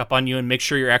and check up on you and make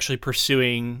sure you're actually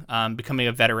pursuing becoming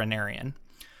a veterinarian.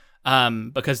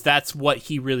 Because that's what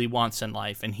he really wants in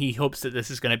life. And he hopes that this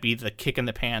is going to be the kick in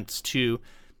the pants to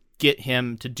get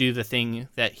him to do the thing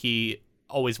that he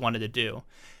always wanted to do.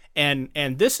 And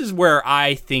this is where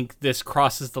I think this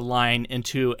crosses the line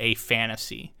into a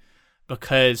fantasy,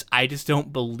 because I just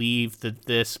don't believe that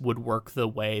this would work the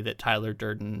way that Tyler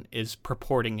Durden is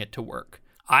purporting it to work.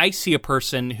 I see a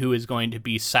person who is going to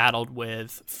be saddled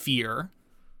with fear,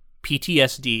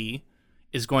 PTSD,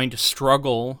 is going to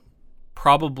struggle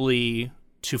probably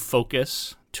to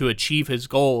focus, to achieve his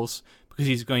goals, because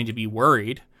he's going to be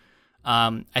worried.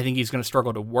 I think he's going to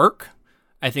struggle to work.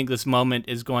 I think this moment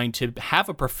is going to have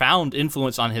a profound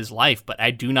influence on his life, but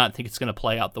I do not think it's going to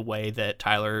play out the way that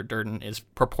Tyler Durden is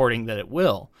purporting that it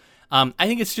will. I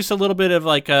think it's just a little bit of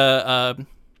like a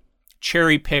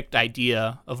cherry-picked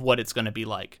idea of what it's going to be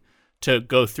like to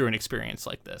go through an experience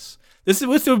like this. This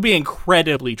would be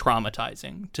incredibly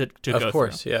traumatizing to go through. Of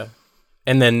course, yeah.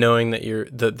 And then knowing that you're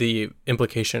the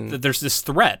implication that there's this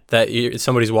threat that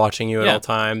somebody's watching you at all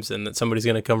times, and that somebody's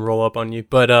going to come roll up on you.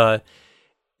 But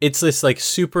it's this like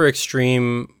super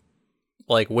extreme,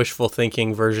 like wishful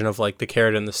thinking version of like the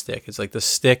carrot and the stick. It's like the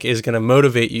stick is going to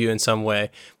motivate you in some way,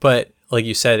 but like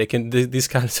you said, it can these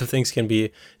kinds of things can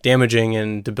be damaging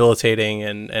and debilitating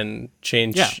and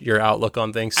change your outlook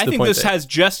on things. I think this has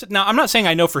now. I'm not saying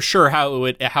I know for sure how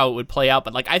it would play out,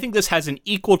 but like I think this has an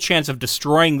equal chance of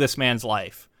destroying this man's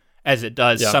life as it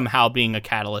does somehow being a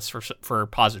catalyst for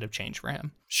positive change for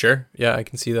him. Sure, yeah, I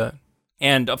can see that.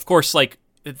 And of course, like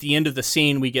at the end of the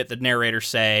scene, we get the narrator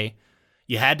say,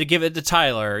 "You had to give it to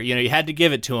Tyler. You know, you had to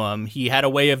give it to him. He had a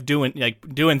way of doing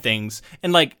things."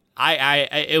 And like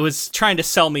it was trying to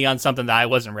sell me on something that I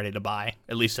wasn't ready to buy,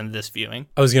 at least in this viewing.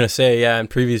 I was gonna say, in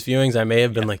previous viewings, I may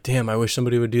have been like, "Damn, I wish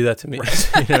somebody would do that to me."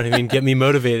 Right. You know what I mean? Get me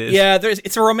motivated. Yeah,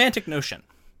 it's a romantic notion,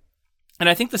 and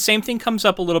I think the same thing comes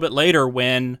up a little bit later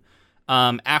when,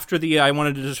 after the "I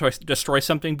wanted to destroy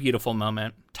something beautiful"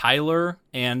 moment, Tyler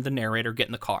and the narrator get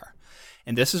in the car.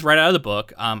 And this is right out of the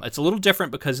book. It's a little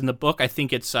different because in the book, I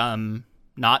think it's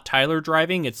not Tyler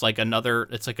driving. It's like another.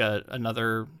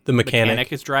 The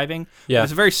mechanic is driving. Yeah, but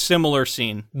it's a very similar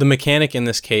scene. The mechanic in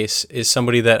this case is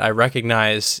somebody that I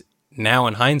recognize now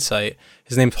in hindsight.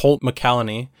 His name's Holt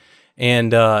McCallany,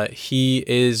 and he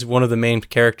is one of the main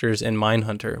characters in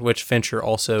Mindhunter, which Fincher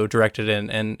also directed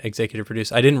and executive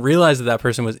produced. I didn't realize that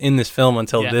person was in this film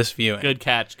until this viewing. Good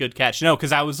catch. No,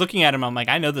 because I was looking at him, I'm like,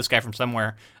 I know this guy from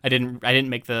somewhere. I didn't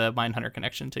make the Mindhunter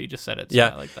connection until you just said it. So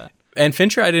I like that. And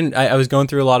Fincher, I was going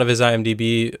through a lot of his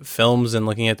IMDb films and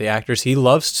looking at the actors. He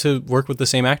loves to work with the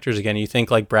same actors again. You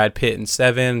think like Brad Pitt in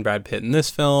Seven, Brad Pitt in this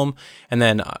film, and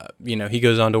then he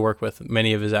goes on to work with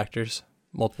many of his actors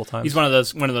multiple times. He's one of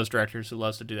those directors who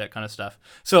loves to do that kind of stuff.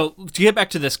 So to get back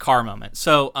to this car moment,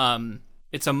 so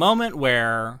it's a moment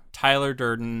where Tyler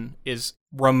Durden is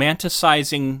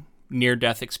romanticizing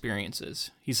near-death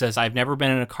experiences. He says, "I've never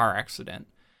been in a car accident,"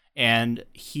 and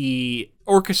he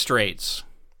orchestrates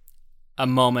a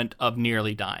moment of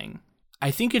nearly dying.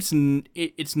 I think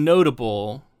it's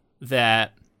notable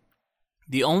that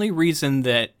the only reason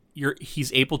that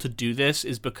he's able to do this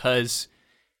is because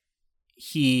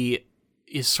he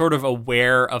is sort of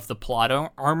aware of the plot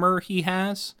armor he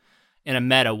has in a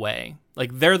meta way.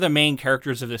 Like, they're the main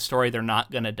characters of this story. They're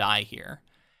not going to die here.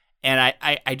 And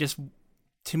I just,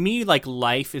 to me, like,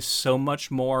 life is so much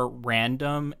more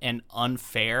random and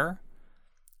unfair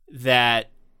that,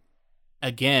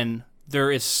 again,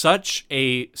 there is such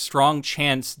a strong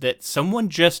chance that someone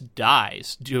just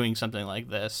dies doing something like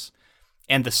this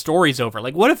and the story's over.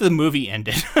 Like, what if the movie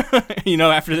ended,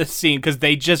 after this scene, because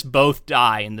they just both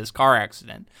die in this car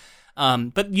accident?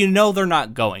 But they're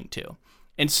not going to.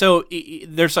 And so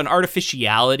there's an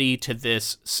artificiality to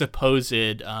this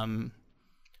supposed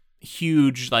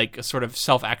huge, like, a sort of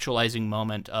self-actualizing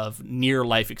moment of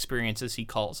near-life experience, as he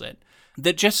calls it.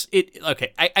 That just,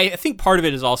 I think part of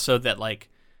it is also that, like,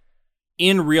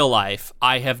 in real life,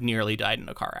 I have nearly died in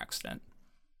a car accident.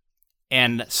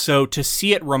 And so to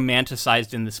see it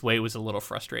romanticized in this way was a little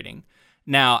frustrating.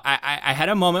 Now, I had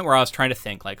a moment where I was trying to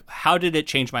think, like, how did it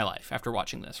change my life after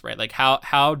watching this, right? Like,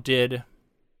 how did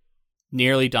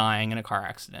nearly dying in a car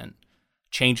accident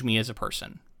change me as a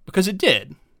person? Because it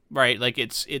did, right? Like,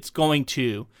 it's going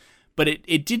to, but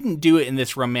it didn't do it in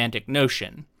this romantic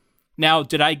notion. Now,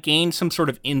 did I gain some sort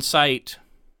of insight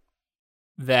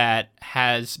that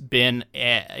has been,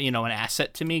 an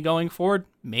asset to me going forward?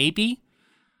 Maybe.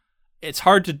 It's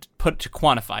hard to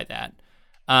quantify that.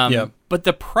 But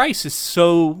the price is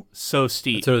so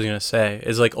steep. That's what I was gonna say.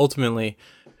 Is like ultimately,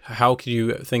 how could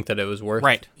you think that it was worth?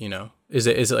 Right. You know, is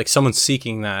it like someone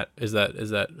seeking that? Is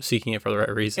that seeking it for the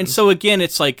right reason? And so again,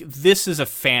 it's like this is a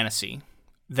fantasy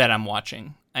that I'm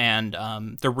watching, and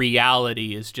the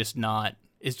reality is just not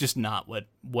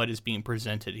what is being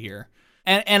presented here.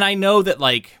 And I know that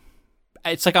like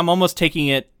it's like I'm almost taking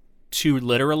it too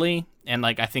literally, and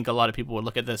like I think a lot of people would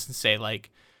look at this and say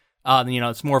like,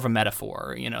 it's more of a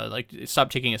metaphor, like stop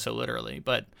taking it so literally.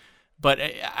 But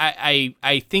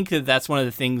I think that that's one of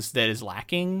the things that is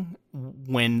lacking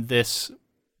when this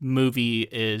movie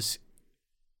is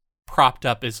propped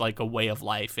up as like a way of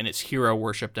life and it's hero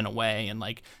worshipped in a way, and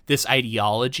like this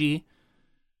ideology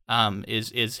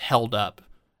is held up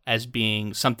as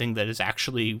being something that is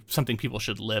actually something people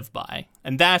should live by.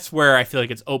 And that's where I feel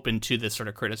like it's open to this sort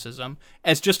of criticism.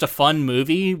 As just a fun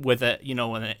movie with an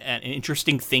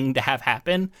interesting thing to have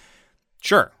happen,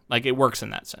 sure, like it works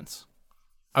in that sense.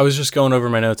 I was just going over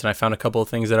my notes and I found a couple of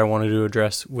things that I wanted to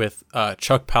address with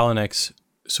Chuck Palahniuk's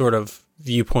sort of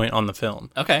viewpoint on the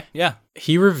film. Okay, yeah.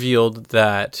 He revealed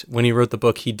that when he wrote the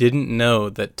book, he didn't know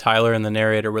that Tyler and the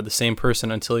narrator were the same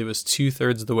person until he was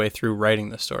 2/3 of the way through writing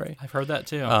the story. I've heard that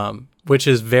too. Which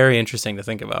is very interesting to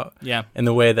think about. Yeah. And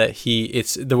the way that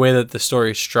it's the way that the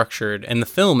story is structured, and the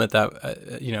film at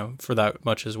that, for that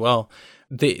much as well.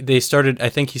 They started, I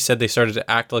think he said they started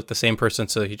to act like the same person,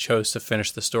 so he chose to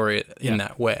finish the story in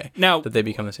that way. Now, that they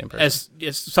become the same person.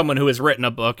 As someone who has written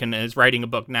a book and is writing a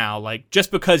book now, like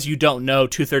just because you don't know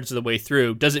 2/3 of the way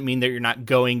through doesn't mean that you're not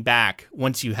going back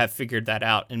once you have figured that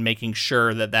out and making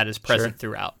sure that that is present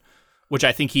throughout, which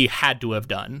I think he had to have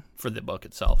done for the book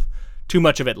itself. Too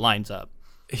much of it lines up.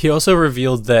 He also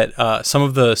revealed that some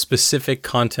of the specific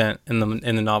content in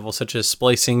the novel, such as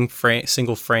splicing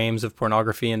single frames of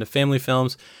pornography into family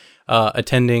films,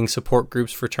 attending support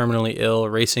groups for terminally ill,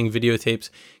 erasing videotapes,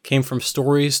 came from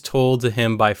stories told to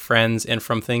him by friends and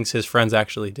from things his friends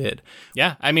actually did.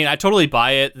 Yeah, I mean, I totally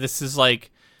buy it. This is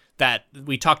like that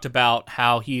we talked about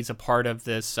how he's a part of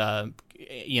this,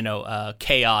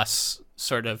 chaos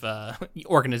sort of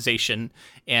organization,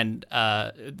 and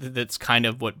that's kind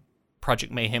of what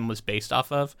Project Mayhem was based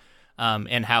off of,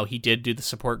 and how he did do the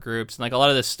support groups and like a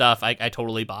lot of this stuff I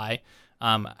totally buy.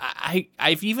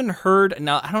 I've even heard,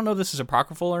 now I don't know if this is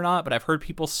apocryphal or not, but I've heard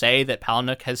people say that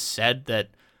Palahniuk has said that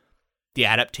the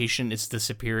adaptation is the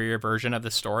superior version of the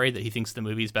story, that he thinks the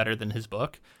movie is better than his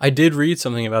book. I did read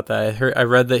something about that. I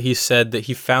read that he said that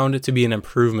he found it to be an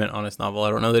improvement on his novel. I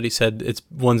don't know that he said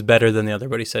one's better than the other,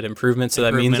 but he said improvement. So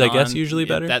that means, I guess, usually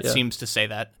better. That seems to say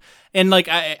that. And like,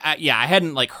 I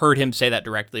hadn't like heard him say that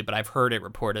directly, but I've heard it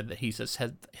reported that he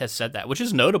has said that, which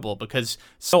is notable because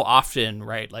so often,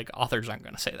 right, like authors aren't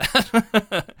going to say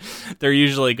that. They're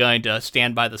usually going to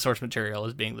stand by the source material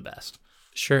as being the best.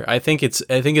 Sure, I think it's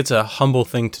a humble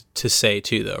thing to say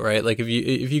too, though, right? Like if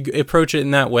you approach it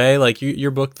in that way, like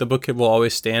the book will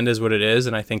always stand as what it is,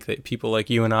 and I think that people like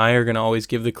you and I are going to always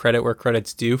give the credit where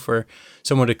credit's due for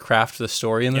someone to craft the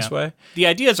story in this way. The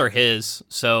ideas are his,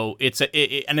 so it's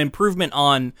an improvement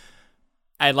on.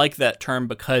 I like that term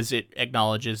because it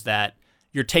acknowledges that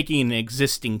you're taking an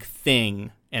existing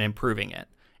thing and improving it,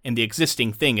 and the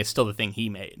existing thing is still the thing he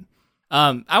made.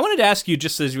 I wanted to ask you,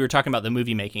 just as we were talking about the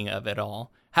movie making of it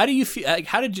all, how do you feel? Like,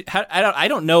 I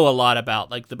don't know a lot about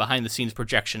like the behind the scenes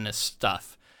projectionist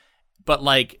stuff, but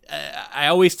like I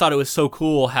always thought it was so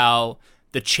cool how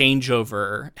the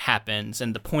changeover happens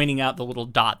and the pointing out the little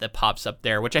dot that pops up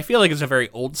there, which I feel like is a very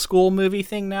old school movie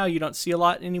thing now. You don't see a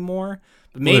lot anymore.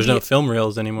 But maybe there's no film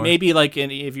reels anymore. Maybe like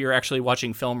if you're actually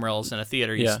watching film reels in a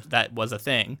theater, that was a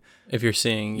thing. If you're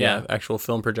seeing actual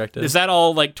film projected. Does that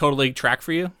all like totally track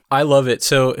for you? I love it.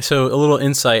 So a little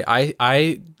insight.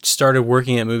 I started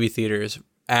working at movie theaters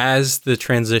as the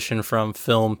transition from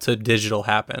film to digital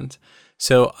happened.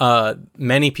 So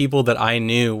many people that I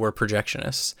knew were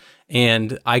projectionists.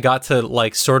 And I got to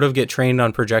like sort of get trained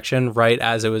on projection right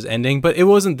as it was ending, but it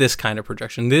wasn't this kind of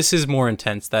projection. This is more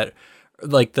intense. That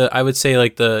like I would say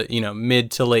like the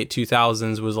mid to late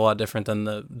 2000s was a lot different than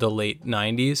the late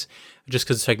 90s, just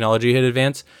because technology had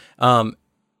advanced.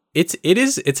 It's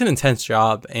an intense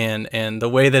job, and the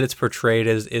way that it's portrayed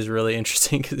is really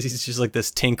interesting because he's just like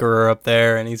this tinkerer up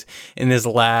there, and he's in his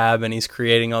lab and he's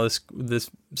creating all this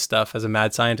stuff as a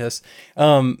mad scientist.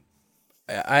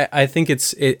 I think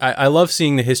I love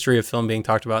seeing the history of film being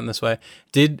talked about in this way.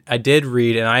 I did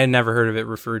read, and I had never heard of it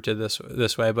referred to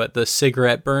this way, but the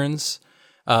cigarette burns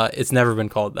It's never been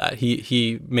called that.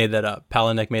 He made that up.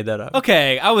 Palahniuk made that up.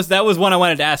 Okay, that was one I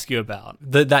wanted to ask you about.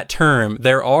 That term,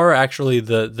 there are actually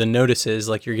the notices,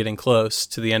 like you're getting close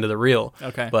to the end of the reel.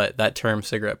 Okay. But that term,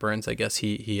 cigarette burns, I guess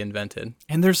he invented.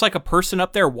 And there's like a person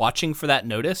up there watching for that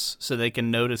notice so they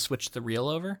can know to switch the reel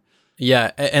over?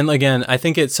 Yeah, and again, I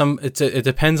think it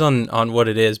depends on what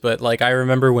it is, but like I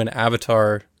remember when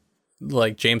Avatar,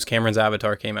 like James Cameron's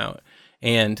Avatar came out,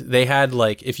 and they had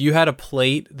like, if you had a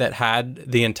plate that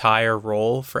had the entire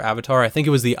roll for Avatar, I think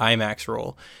it was the IMAX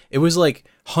roll. It was like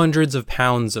hundreds of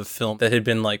pounds of film that had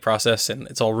been like processed, and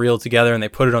it's all reeled together, and they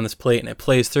put it on this plate and it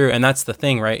plays through. And that's the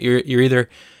thing, right? You're either,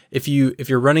 if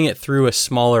you're running it through a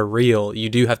smaller reel, you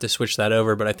do have to switch that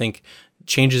over. But I think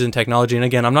changes in technology, and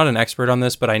again, I'm not an expert on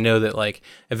this, but I know that like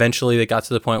eventually they got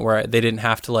to the point where they didn't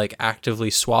have to like actively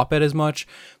swap it as much,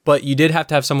 but you did have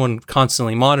to have someone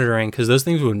constantly monitoring, because those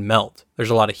things would melt.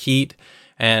 There's a lot of heat,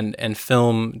 and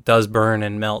film does burn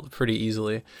and melt pretty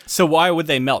easily. So why would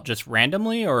they melt? Just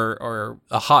randomly, or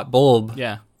a hot bulb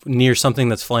yeah, near something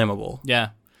that's flammable? Yeah,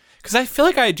 because I feel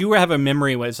like I do have a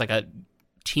memory when it's like a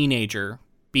teenager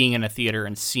being in a theater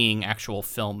and seeing actual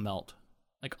film melt.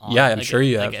 Like yeah, I'm sure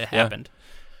you have. Like it happened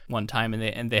one time,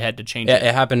 and they had to change it.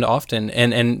 It happened often,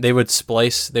 and they would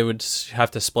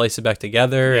have to splice it back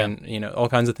together, yeah. and all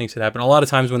kinds of things would happen. A lot of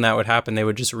times when that would happen, they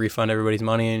would just refund everybody's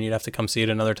money, and you'd have to come see it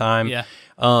another time. Yeah.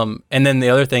 And then the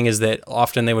other thing is that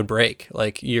often they would break,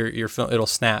 like your film, it'll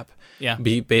snap. Yeah.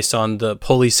 Based on the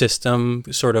pulley system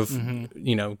sort of,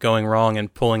 going wrong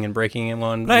and pulling and breaking in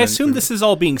one. But I assume this is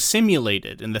all being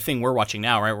simulated in the thing we're watching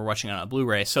now, right? We're watching it on a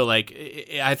Blu-ray. So, like,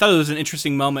 I thought it was an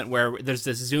interesting moment where there's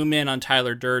this zoom in on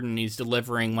Tyler Durden. He's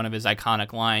delivering one of his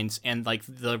iconic lines, and, like,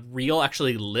 the reel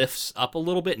actually lifts up a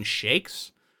little bit and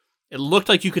shakes. It looked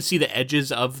like you could see the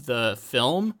edges of the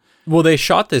film. Well, they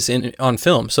shot this on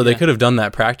film, so they could have done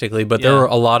that practically, but there were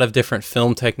a lot of different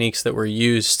film techniques that were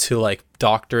used to like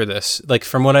doctor this. Like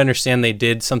from what I understand, they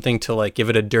did something to like give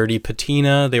it a dirty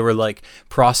patina. They were like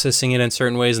processing it in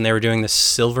certain ways, and they were doing this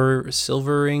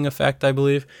silvering effect, I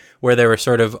believe, where they were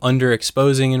sort of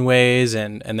underexposing in ways,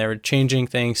 and they were changing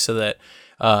things so that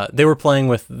they were playing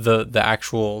with the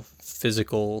actual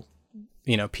physical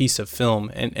piece of film,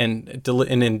 and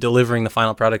in delivering the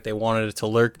final product, they wanted it to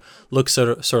look sort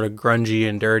of grungy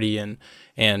and dirty, and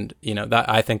that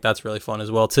I think that's really fun as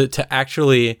well to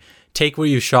actually take what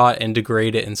you shot and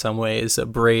degrade it in some way is a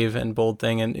brave and bold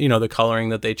thing. And the coloring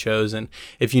that they chose, and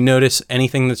if you notice,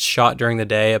 anything that's shot during the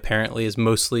day apparently is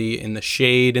mostly in the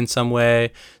shade in some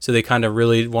way, so they kind of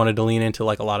really wanted to lean into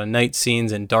like a lot of night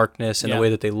scenes and darkness and the way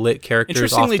that they lit characters.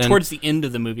 Interestingly, often. Towards the end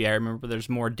of the movie, I remember there's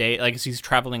more day, like as he's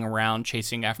traveling around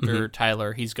chasing after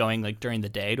Tyler, he's going like during the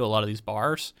day to a lot of these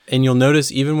bars, and you'll notice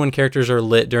even when characters are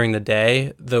lit during the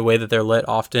day, the way that they're lit,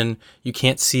 often you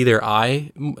can't see their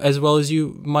eye as well as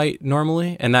you might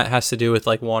normally, and that has to do with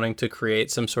like wanting to create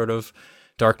some sort of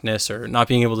darkness, or not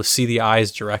being able to see the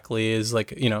eyes directly is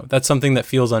like, that's something that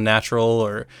feels unnatural,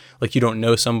 or like you don't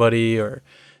know somebody, or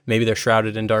maybe they're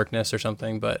shrouded in darkness or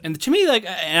something. And to me, like,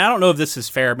 and I don't know if this is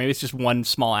fair, maybe it's just one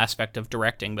small aspect of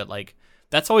directing, but like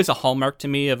that's always a hallmark to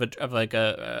me of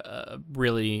a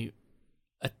really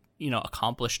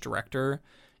accomplished director,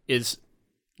 is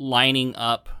lining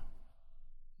up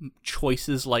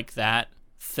choices like that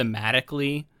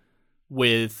thematically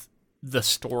with the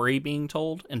story being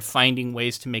told and finding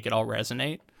ways to make it all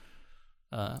resonate.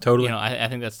 Totally. I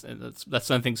think that's some of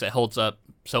the things that holds up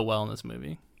so well in this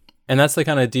movie. And that's the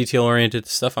kind of detail-oriented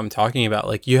stuff I'm talking about.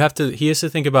 Like he has to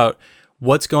think about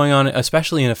what's going on,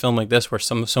 especially in a film like this where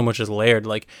so much is layered.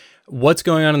 Like what's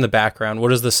going on in the background? What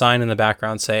does the sign in the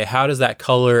background say? How does that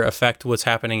color affect what's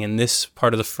happening in this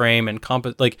part of the frame? And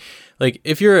like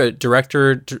if you're a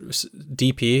director,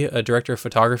 DP, a director of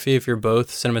photography, if you're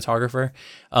both cinematographer,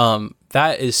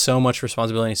 that is so much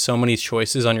responsibility, so many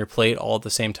choices on your plate all at the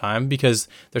same time, because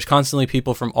there's constantly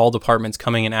people from all departments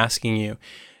coming and asking you.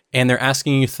 And they're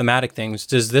asking you thematic things.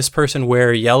 Does this person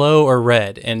wear yellow or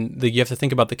red? And you have to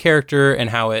think about the character and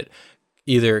how it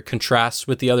either contrasts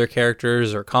with the other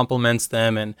characters or complements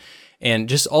them, and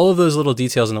just all of those little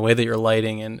details in the way that you're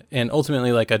lighting. And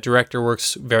ultimately, like a director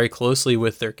works very closely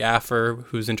with their gaffer,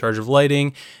 who's in charge of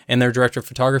lighting, and their director of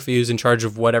photography, who's in charge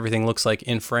of what everything looks like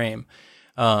in frame.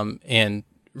 And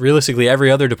realistically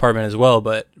every other department as well,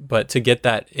 but to get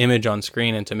that image on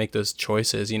screen and to make those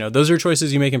choices, those are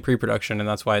choices you make in pre-production, and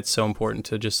that's why it's so important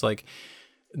to just like,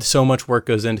 so much work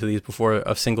goes into these before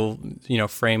a single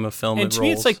frame of film. And to rolls.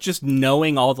 me, it's like just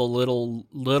knowing all the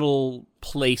little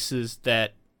places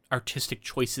that artistic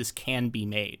choices can be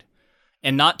made,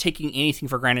 and not taking anything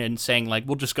for granted and saying like,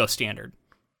 we'll just go standard.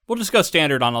 we'll just go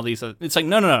standard on all these. It's like,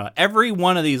 no. Every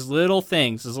one of these little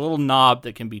things is a little knob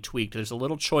that can be tweaked. There's a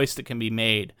little choice that can be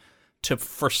made to,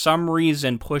 for some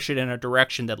reason, push it in a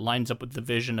direction that lines up with the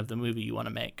vision of the movie you want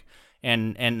to make.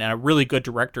 And a really good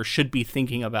director should be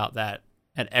thinking about that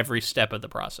at every step of the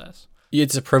process.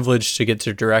 It's a privilege to get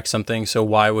to direct something, so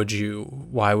why would you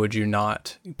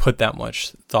not put that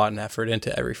much thought and effort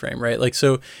into every frame, right? Like,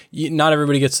 so not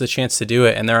everybody gets the chance to do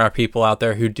it, and there are people out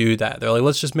there who do that. They're like,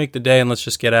 let's just make the day and let's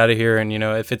just get out of here, and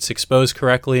if it's exposed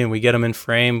correctly and we get them in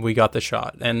frame, we got the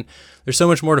shot. And there's so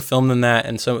much more to film than that,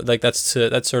 and so like that's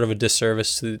sort of a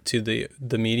disservice to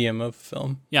the medium of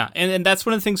film. Yeah, and that's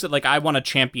one of the things that like I want to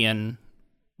champion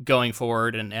going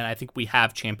forward, and I think we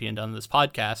have championed on this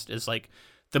podcast, is like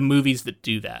the movies that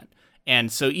do that. And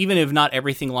so even if not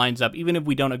everything lines up, even if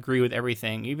we don't agree with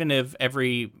everything, even if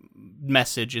every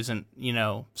message isn't,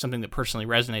 something that personally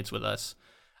resonates with us,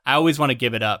 I always want to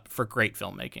give it up for great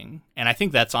filmmaking. And I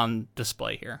think that's on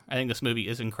display here. I think this movie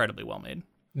is incredibly well made.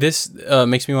 This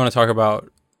makes me want to talk about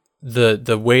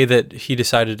the way that he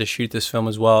decided to shoot this film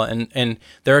as well. And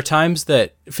there are times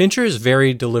that Fincher is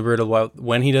very deliberate about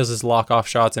when he does his lock-off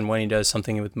shots and when he does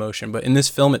something with motion. But in this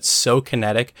film, it's so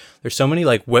kinetic. There's so many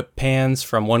like whip pans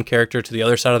from one character to the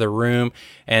other side of the room,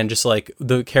 and just like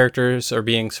the characters are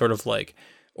being sort of like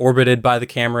orbited by the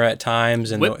camera at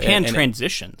times. And whip pan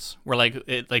transitions where like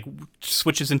it like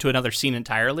switches into another scene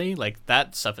entirely. Like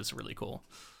that stuff is really cool.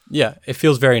 Yeah, it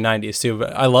feels very 90s too,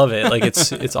 but I love it. Like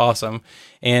it's awesome.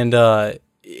 And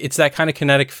it's that kind of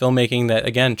kinetic filmmaking that,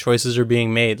 again, choices are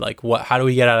being made. Like how do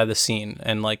we get out of the scene?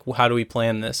 And like, how do we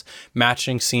plan this?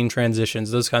 Matching scene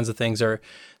transitions, those kinds of things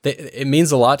it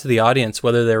means a lot to the audience,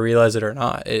 whether they realize it or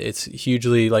not. It's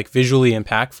hugely like visually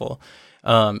impactful.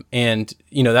 And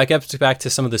that gets back to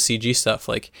some of the CG stuff.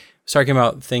 Like talking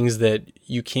about things that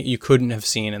you couldn't have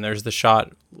seen. And there's the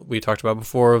shot we talked about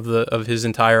before of his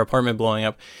entire apartment blowing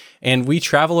up. And we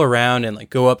travel around and like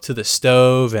go up to the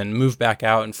stove and move back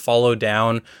out and follow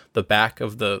down the back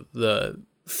of the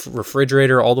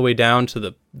refrigerator all the way down to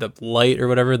the light or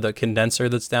whatever, the condenser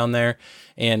that's down there.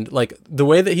 And like the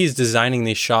way that he's designing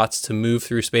these shots to move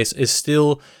through space is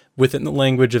still within the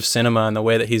language of cinema, and the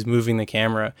way that he's moving the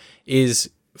camera is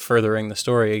furthering the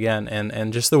story again,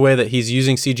 and just the way that he's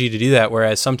using CG to do that,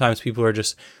 whereas sometimes people are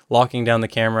just locking down the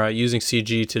camera using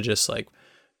CG to just like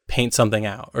paint something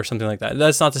out or something like that.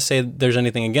 That's not to say there's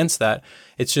anything against that.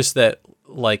 It's just that,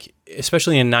 like,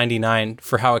 especially in 99,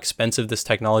 for how expensive this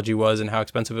technology was and how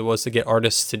expensive it was to get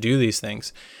artists to do these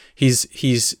things,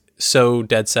 he's so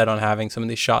dead set on having some of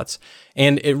these shots,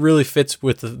 and it really fits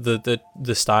with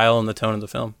the style and the tone of the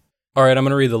film. All right, I'm going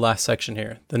to read the last section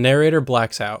here. The narrator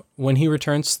blacks out. When he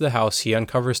returns to the house, he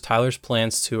uncovers Tyler's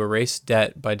plans to erase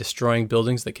debt by destroying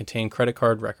buildings that contain credit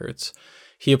card records.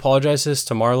 He apologizes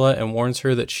to Marla and warns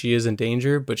her that she is in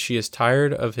danger, but she is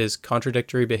tired of his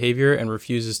contradictory behavior and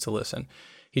refuses to listen.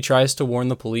 He tries to warn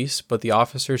the police, but the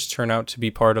officers turn out to be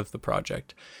part of the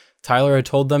project. Tyler had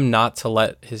told them not to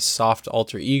let his soft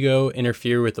alter ego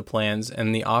interfere with the plans,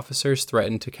 and the officers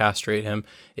threaten to castrate him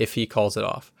if he calls it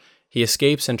off. He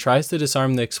escapes and tries to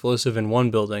disarm the explosive in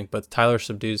one building, but Tyler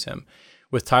subdues him.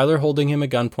 With Tyler holding him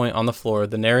at gunpoint on the floor,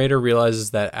 the narrator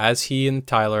realizes that as he and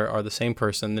Tyler are the same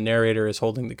person, the narrator is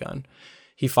holding the gun.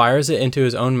 He fires it into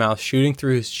his own mouth, shooting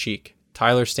through his cheek.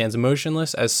 Tyler stands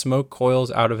motionless as smoke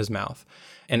coils out of his mouth.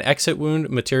 An exit wound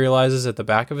materializes at the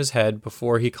back of his head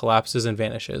before he collapses and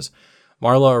vanishes.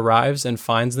 Marla arrives and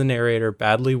finds the narrator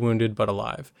badly wounded but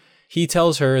alive. He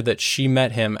tells her that she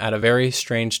met him at a very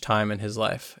strange time in his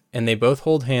life, and they both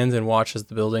hold hands and watch as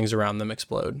the buildings around them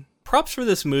explode. Props for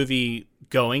this movie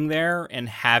going there and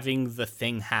having the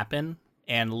thing happen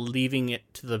and leaving it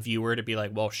to the viewer to be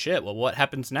like, well, shit, well, what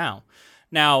happens now?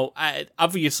 Now,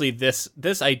 obviously, this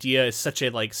idea is such a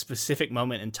like specific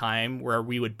moment in time where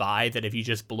we would buy that if you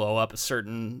just blow up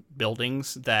certain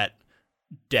buildings, that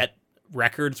debt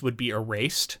records would be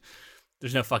erased.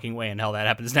 There's no fucking way in hell that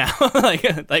happens now.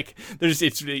 like there's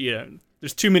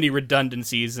too many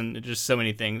redundancies and just so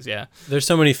many things. Yeah, there's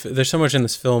so much in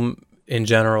this film in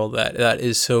general that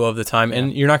is so of the time,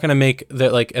 and you're not going to make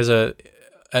that like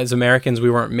as Americans, we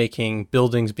weren't making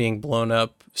buildings being blown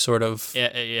up sort of.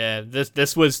 Yeah.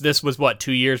 This was what,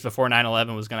 2 years before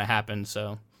 9/11 was going to happen.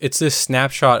 So it's this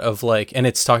snapshot of like, and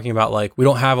it's talking about like, we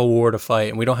don't have a war to fight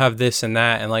and we don't have this and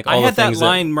that. And like, all I had the things that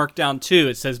line marked down too.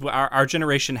 It says our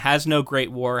generation has no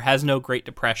great war, has no great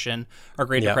depression. Our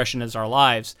great depression is our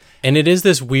lives. And it is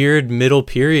this weird middle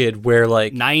period where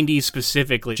like 90s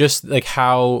specifically, just like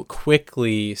how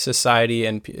quickly society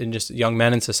and just young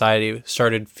men in society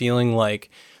started feeling like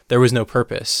there was no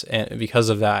purpose and because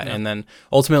of that. And then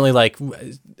ultimately, like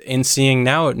in seeing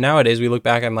nowadays, we look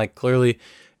back and like clearly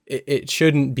it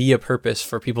shouldn't be a purpose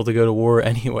for people to go to war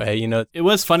anyway, you know? It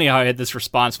was funny how I had this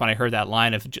response when I heard that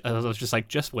line of, I was just like,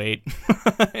 just wait.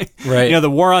 Right. You know, the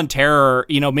war on terror,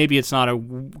 you know, maybe it's not a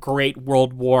great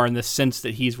world war in the sense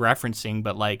that he's referencing,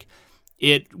 but like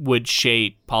it would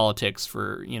shape politics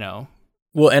for, you know.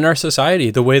 Well, in our society,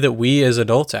 the way that we as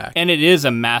adults act. And it is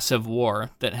a massive war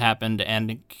that happened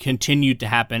and continued to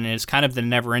happen. And it's kind of the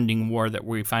never-ending war that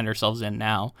we find ourselves in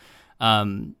now.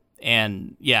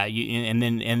 And yeah, and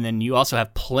then you also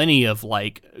have plenty of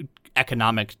like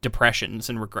economic depressions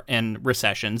and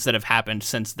recessions that have happened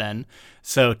since then.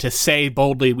 So to say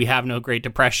boldly we have no Great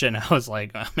Depression, I was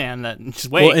like, oh, man, that just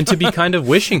wait. Well, and to be kind of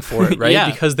wishing for it, right? Yeah.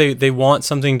 Because they want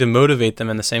something to motivate them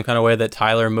in the same kind of way that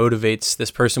Tyler motivates this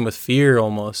person with fear,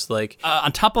 almost like.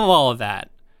 On top of all of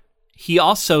that,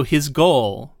 his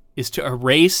goal is to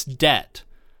erase debt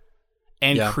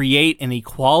and create an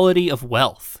equality of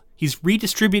wealth. He's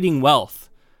redistributing wealth.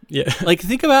 Yeah. Like,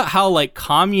 think about how like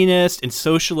communist and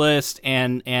socialist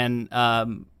and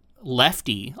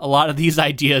lefty a lot of these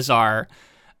ideas are.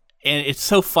 And it's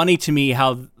so funny to me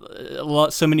how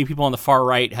so many people on the far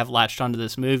right have latched onto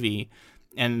this movie.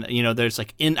 And, you know, there's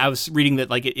like, I was reading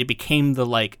that like it became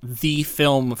the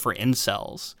film for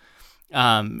incels.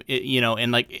 You know,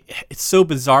 and like it's so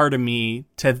bizarre to me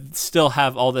to still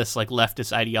have all this like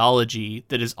leftist ideology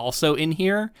that is also in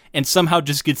here and somehow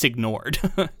just gets ignored.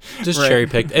 Just cherry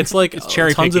picked. It's like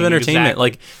tons of entertainment. Exactly.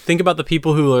 Like think about the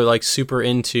people who are like super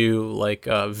into like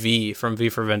V from V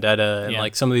for Vendetta and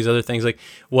like some of these other things, like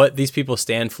what these people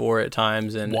stand for at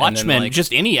times. And Watchmen, and then, like,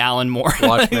 just any Alan Moore.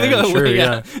 Watchmen, sure,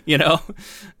 yeah. You know,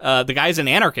 the guy's an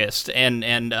anarchist,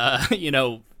 and you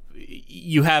know.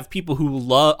 You have people who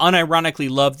unironically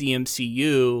love the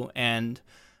MCU and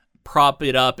prop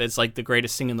it up as like the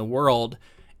greatest thing in the world,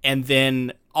 and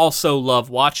then also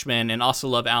love Watchmen and also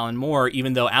love Alan Moore,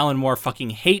 even though Alan Moore fucking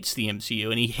hates the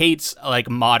MCU and he hates like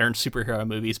modern superhero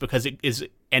movies because it is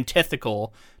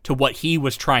antithetical to what he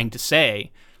was trying to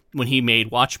say when he made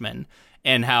Watchmen,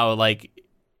 and how like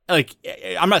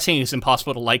I'm not saying it's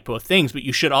impossible to like both things, but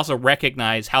you should also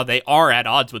recognize how they are at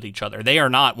odds with each other. They are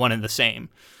not one and the same.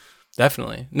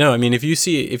 Definitely. No, I mean, if you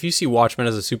see Watchmen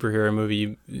as a superhero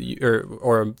movie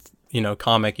or you know,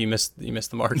 comic, you miss the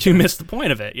mark. You miss the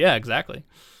point of it. Yeah, exactly.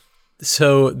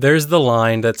 So there's the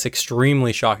line that's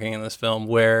extremely shocking in this film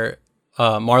where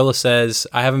Marla says,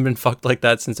 "I haven't been fucked like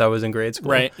that since I was in grade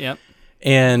school." Right. Yep.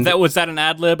 And was that an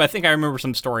ad lib? I think I remember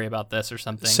some story about this or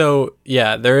something. So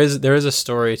yeah, there is a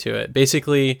story to it.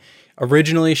 Basically,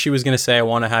 originally she was going to say, "I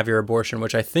want to have your abortion,"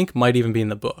 which I think might even be in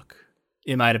the book.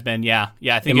 It might have been, yeah.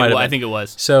 I think it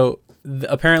was. So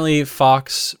apparently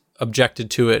Fox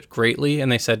objected to it greatly,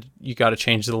 and they said, you got to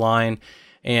change the line.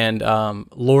 And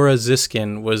Laura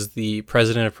Ziskin was the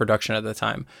president of production at the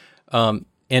time.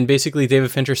 And basically David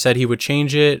Fincher said he would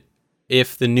change it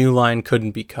if the new line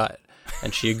couldn't be cut.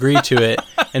 And she agreed to it,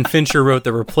 and Fincher wrote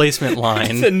the replacement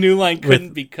line. The new line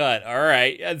couldn't be cut. All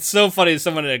right. It's so funny that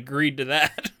someone had agreed to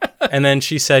that. And then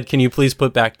she said, "Can you please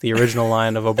put back the original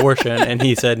line of abortion?" And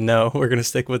he said, "No, we're going to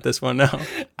stick with this one now."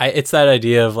 It's that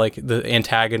idea of like the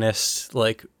antagonist,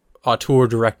 like auteur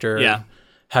director,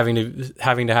 having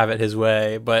to have it his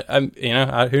way. But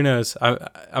who knows?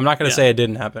 I'm not going to say it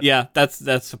didn't happen. Yeah,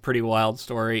 that's a pretty wild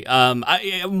story. A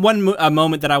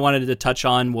moment that I wanted to touch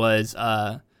on was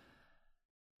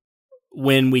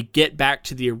when we get back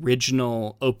to the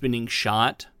original opening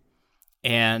shot,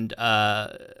 and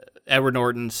Edward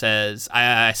Norton says,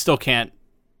 I still can't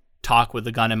talk with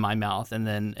a gun in my mouth. And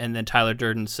then Tyler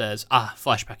Durden says,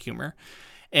 flashback humor.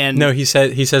 And no, he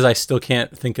says, I still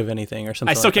can't think of anything or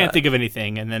something. I still can't think of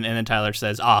anything. And then Tyler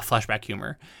says, flashback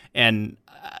humor. And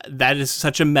that is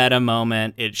such a meta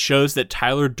moment. It shows that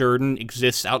Tyler Durden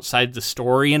exists outside the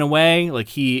story in a way. Like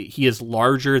he is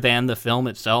larger than the film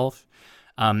itself.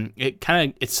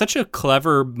 It's such a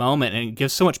clever moment, and it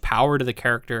gives so much power to the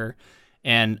character.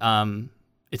 And,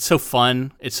 it's so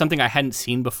fun. It's something I hadn't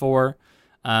seen before.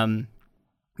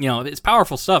 It's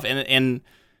powerful stuff. And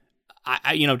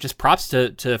I just props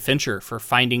to Fincher for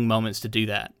finding moments to do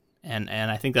that. And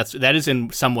I think that is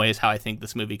in some ways how I think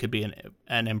this movie could be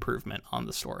an improvement on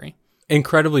the story.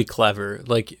 Incredibly clever.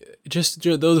 Like just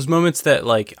those moments that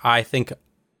like I think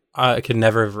I could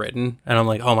never have written. And I'm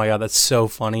like, oh my God, that's so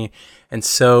funny and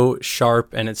so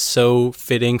sharp, and it's so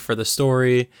fitting for the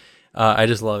story. I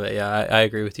just love it. Yeah, I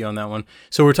agree with you on that one.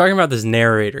 So we're talking about this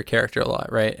narrator character a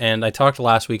lot, right? And I talked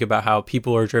last week about how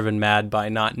people are driven mad by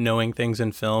not knowing things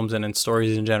in films and in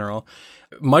stories in general.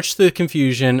 Much to the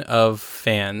confusion of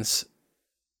fans,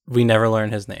 we never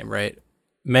learn his name, right?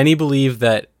 Many believe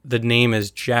that the name is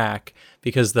Jack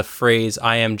because the phrase,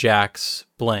 "I am Jack's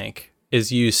blank,"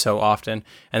 is used so often,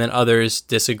 and then others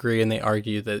disagree and they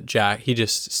argue that he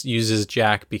just uses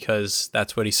Jack because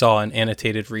that's what he saw in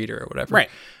Annotated Reader or whatever. Right.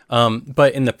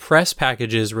 But in the press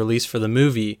packages released for the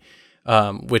movie,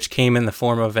 which came in the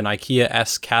form of an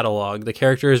IKEA-esque catalog, the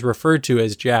character is referred to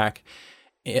as Jack,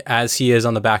 as he is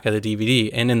on the back of the DVD,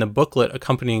 and in the booklet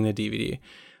accompanying the DVD,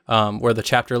 where the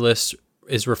chapter list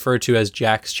is referred to as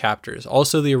Jack's chapters.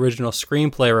 Also, the original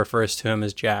screenplay refers to him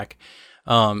as Jack,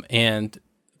 and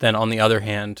then on the other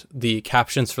hand, the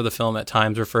captions for the film at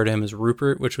times refer to him as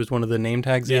Rupert, which was one of the name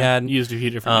tags he had. Used a few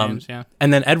different names, yeah.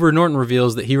 And then Edward Norton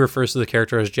reveals that he refers to the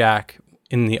character as Jack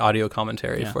in the audio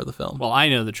commentary for the film. Well, I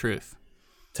know the truth.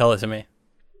 Tell it to me.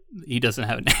 He doesn't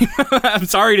have a name. I'm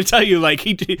sorry to tell you, I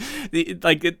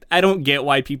don't get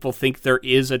why people think there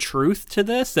is a truth to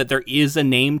this, that there is a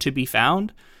name to be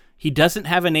found. He doesn't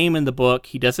have a name in the book.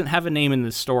 He doesn't have a name in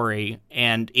the story.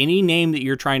 And any name that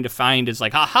you're trying to find is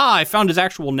like, haha, I found his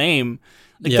actual name.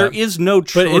 There is no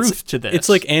truth to this. It's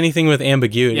like anything with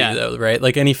ambiguity, though, right?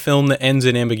 Like any film that ends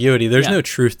in ambiguity, there's no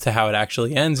truth to how it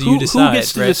actually ends. You decide. Who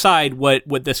gets to decide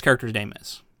what this character's name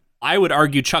is? I would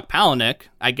argue Chuck Palahniuk,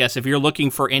 I guess, if you're looking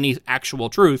for any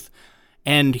actual truth,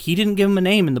 and he didn't give him a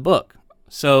name in the book.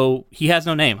 So he has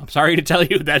no name. I'm sorry to tell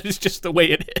you, that is just the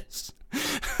way it is.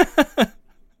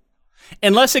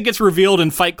 Unless it gets revealed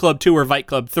in Fight Club 2 or Fight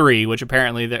Club 3, which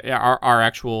apparently there are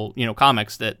actual,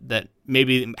 comics that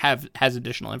maybe has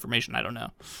additional information. I don't know.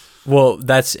 Well,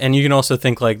 and you can also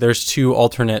think like there's two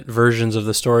alternate versions of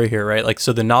the story here, right? Like,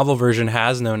 so the novel version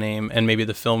has no name, and maybe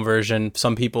the film version,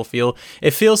 some people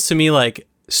feels to me like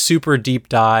super deep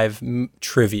dive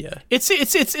trivia. It's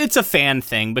a fan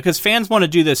thing, because fans want to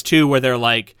do this too, where they're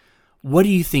like, what do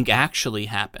you think actually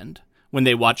happened? When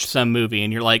they watch some movie,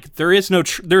 and you're like, there is no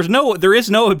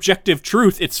objective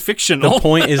truth. It's fictional. The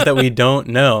point is that we don't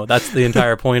know. That's the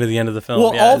entire point of the end of the film.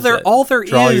 Well,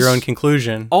 draw your own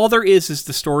conclusion. All there is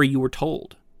the story you were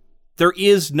told. There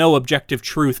is no objective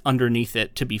truth underneath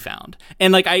it to be found.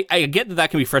 And like, I get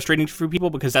that can be frustrating for people,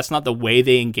 because that's not the way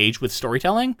they engage with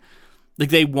storytelling. Like,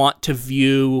 they want to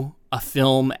view a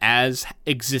film as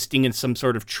existing in some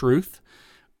sort of truth.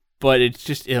 But it's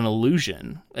just an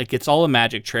illusion. Like, it's all a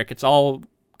magic trick. It's all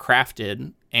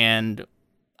crafted, and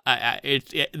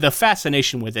the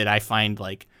fascination with it I find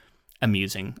like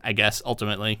amusing, I guess,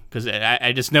 ultimately, because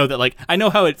I just know that, like, I know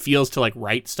how it feels to like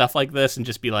write stuff like this and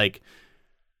just be like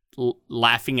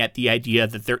laughing at the idea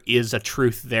that there is a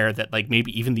truth there that like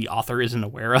maybe even the author isn't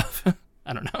aware of.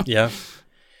 I don't know. Yeah.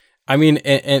 I mean,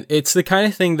 and it's the kind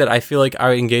of thing that I feel like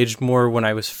I engaged more when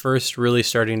I was first really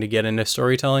starting to get into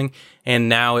storytelling, and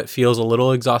now it feels a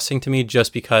little exhausting to me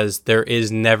just because there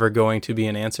is never going to be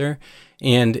an answer,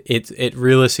 and it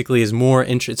realistically is more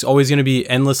it's always going to be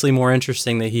endlessly more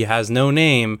interesting that he has no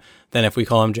name than if we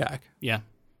call him Jack. Yeah.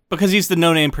 Because he's the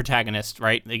no-name protagonist,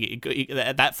 right?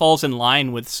 That falls in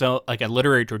line with a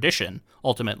literary tradition,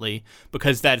 ultimately,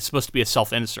 because that is supposed to be a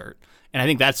self-insert. And I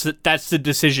think that's the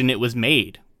decision it was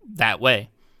made that way.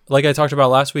 Like I talked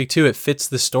about last week too, it fits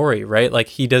the story, right? Like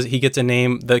he gets a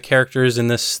name, the characters in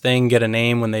this thing get a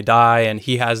name when they die, and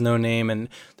he has no name, and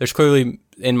there's clearly,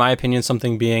 in my opinion,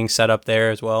 something being set up there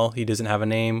as well. He doesn't have a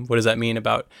name. What does that mean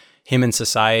about him in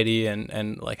society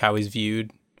and like how he's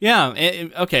viewed? Yeah,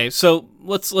 okay, so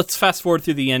let's fast forward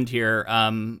through the end here.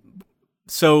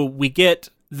 So we get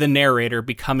the narrator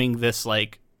becoming this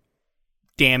like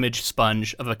damaged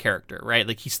sponge of a character, right?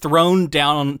 Like, he's thrown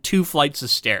down 2 flights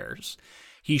of stairs.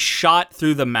 He's shot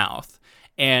through the mouth.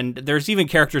 And there's even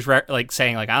characters like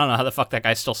saying like, I don't know how the fuck that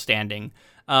guy's still standing.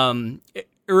 It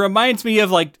reminds me of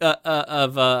like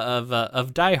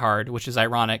of Die Hard, which is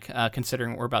ironic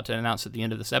considering what we're about to announce at the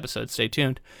end of this episode. Stay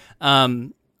tuned.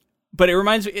 But it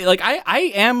reminds me, like,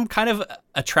 I am kind of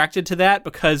attracted to that,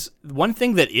 because one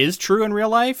thing that is true in real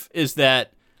life is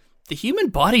that the human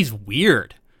body's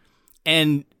weird.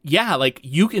 And yeah, like,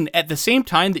 you can, at the same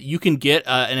time that you can get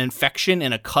an infection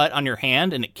and a cut on your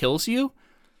hand and it kills you,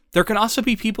 there can also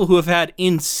be people who have had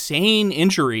insane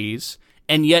injuries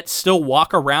and yet still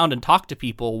walk around and talk to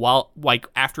people while, like,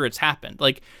 after it's happened.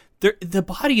 Like, the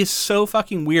body is so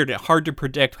fucking weird and hard to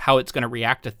predict how it's going to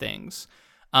react to things.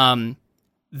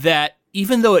 That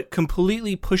even though it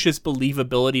completely pushes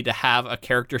believability to have a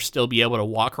character still be able to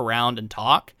walk around and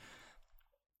talk,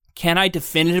 can I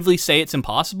definitively say it's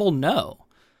impossible? No.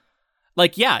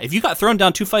 Like, yeah, if you got thrown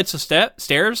down 2 flights of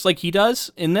stairs like he does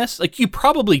in this, like, you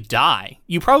probably die.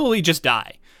 You probably just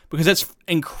die, because that's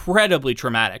incredibly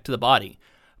traumatic to the body.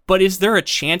 But is there a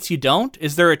chance you don't?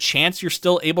 Is there a chance you're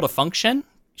still able to function?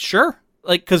 Sure.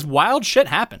 Like, because wild shit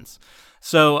happens.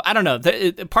 So, I don't know.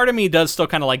 Part of me does still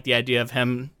kind of like the idea of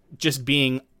him just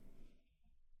being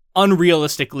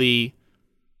unrealistically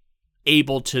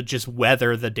able to just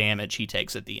weather the damage he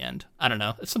takes at the end. I don't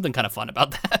know. It's something kind of fun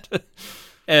about that.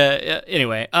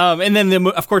 Anyway, and then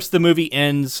of course the movie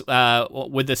ends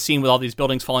with the scene with all these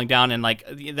buildings falling down, and like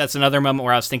that's another moment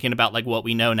where I was thinking about like what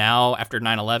we know now after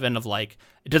 9/11 of like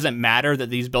it doesn't matter that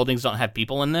these buildings don't have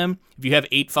people in them. If you have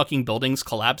 8 fucking buildings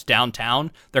collapse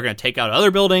downtown, they're going to take out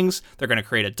other buildings. They're going to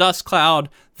create a dust cloud.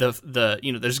 There's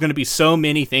going to be so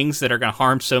many things that are going to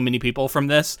harm so many people from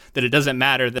this that it doesn't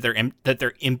matter that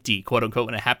they're empty, quote unquote,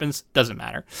 when it happens. Doesn't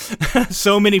matter.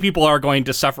 So many people are going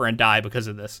to suffer and die because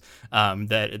of this.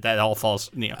 That all falls.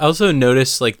 I also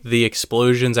noticed like the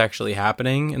explosions actually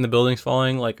happening and the buildings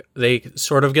falling. Like they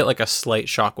sort of get like a slight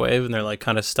shockwave and they're like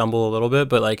kind of stumble a little bit.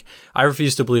 But like I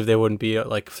refuse to believe they wouldn't be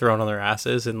like thrown on their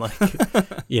asses and like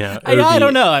I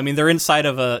don't know. I mean, they're inside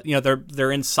of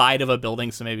they're inside of a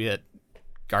building, so maybe it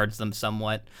guards them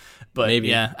somewhat. But maybe,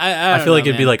 yeah, I feel like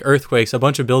it'd be like earthquakes. A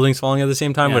bunch of buildings falling at the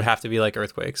same time would have to be like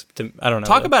earthquakes. I don't know.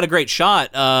 Talk about a great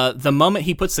shot. The moment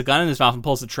he puts the gun in his mouth and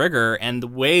pulls the trigger, and the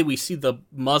way we see the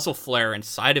muzzle flare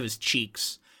inside of his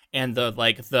cheeks, and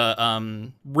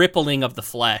the rippling of the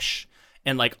flesh,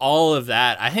 and like all of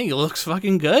that, I think it looks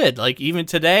fucking good. Like even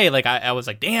today, like I was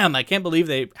like, damn, I can't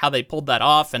believe how they pulled that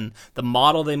off, and the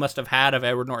model they must have had of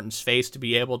Edward Norton's face to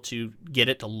be able to get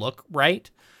it to look right.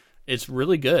 It's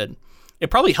really good.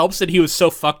 It probably helps that he was so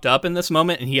fucked up in this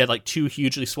moment, and he had like 2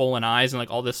 hugely swollen eyes and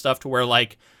like all this stuff to where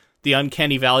like the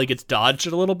uncanny valley gets dodged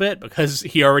a little bit because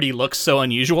he already looks so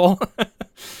unusual.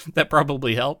 That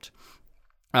probably helped.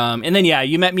 And then, yeah,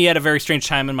 you met me at a very strange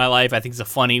time in my life. I think it's a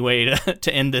funny way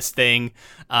to end this thing.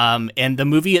 And the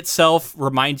movie itself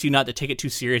reminds you not to take it too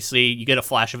seriously. You get a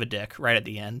flash of a dick right at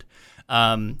the end.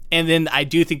 And then I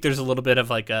do think there's a little bit of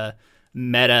like a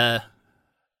meta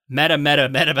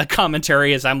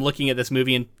commentary as I'm looking at this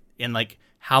movie and like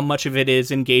how much of it is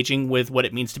engaging with what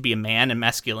it means to be a man and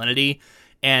masculinity,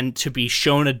 and to be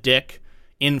shown a dick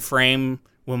in frame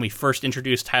when we first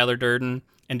introduced Tyler Durden,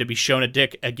 and to be shown a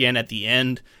dick again at the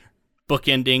end,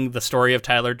 bookending the story of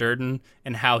Tyler Durden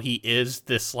and how he is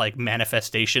this like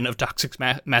manifestation of toxic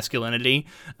masculinity.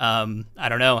 I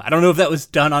don't know. I don't know if that was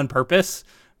done on purpose,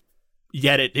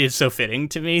 yet it is so fitting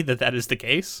to me that is the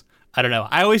case. I don't know.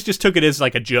 I always just took it as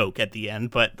like a joke at the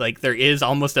end, but like there is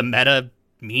almost a meta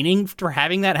meaning for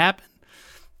having that happen.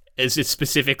 Is it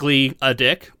specifically a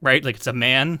dick, right? Like it's a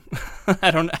man?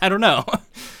 I don't know.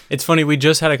 It's funny, we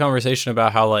just had a conversation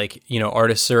about how like,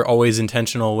 artists are always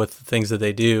intentional with the things that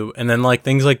they do, and then like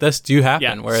things like this do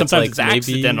happen where sometimes it's like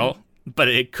accidental, but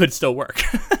it could still work.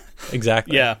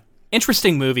 Exactly. Yeah.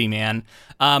 Interesting movie, man.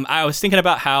 I was thinking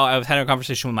about how I was having a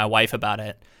conversation with my wife about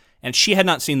it, and she had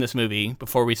not seen this movie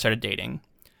before we started dating.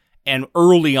 And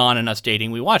early on in us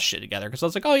dating, we watched it together because I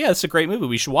was like, oh yeah, it's a great movie.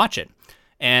 We should watch it.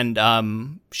 And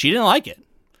she didn't like it.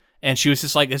 And she was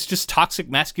just like, it's just toxic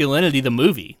masculinity, the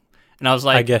movie. And I was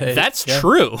like, that's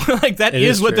true. Like that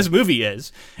is what this movie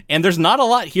is. And there's not a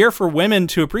lot here for women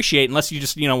to appreciate unless you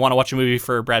just, want to watch a movie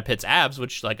for Brad Pitt's abs,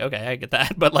 which like, okay, I get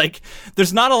that. But like,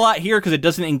 there's not a lot here because it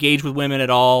doesn't engage with women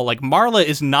at all. Like Marla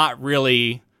is not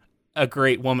really a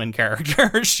great woman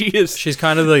character. She's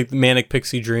kind of like Manic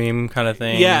Pixie Dream kind of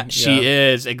thing. Yeah, she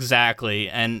is, exactly.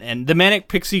 And the Manic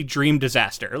Pixie Dream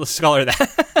disaster. Let's call her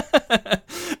that.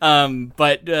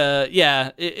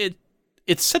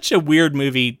 It's such a weird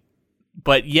movie,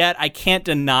 but yet I can't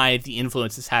deny the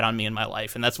influence it's had on me in my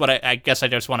life. And that's what I guess I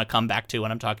just want to come back to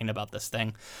when I'm talking about this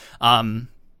thing.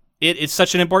 It's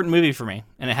such an important movie for me,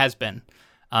 and it has been.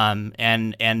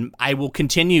 And I will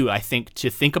continue, I think, to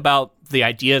think about the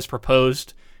ideas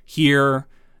proposed here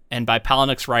and by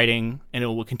Palahniuk's writing, and it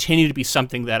will continue to be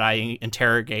something that I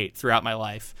interrogate throughout my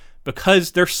life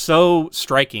because they're so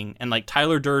striking. And like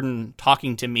Tyler Durden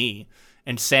talking to me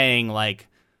and saying like,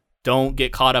 don't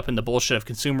get caught up in the bullshit of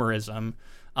consumerism,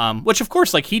 which of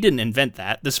course, like he didn't invent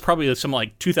that. This is probably some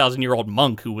like 2,000-year-old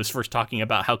monk who was first talking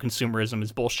about how consumerism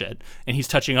is bullshit, and he's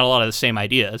touching on a lot of the same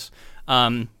ideas.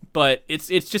 But it's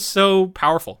just so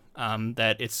powerful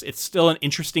that it's still an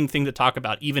interesting thing to talk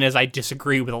about, even as I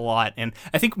disagree with a lot. And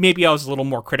I think maybe I was a little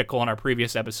more critical in our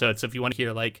previous episode. So if you want to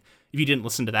hear, like, if you didn't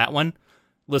listen to that one,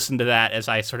 listen to that as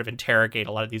I sort of interrogate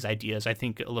a lot of these ideas, I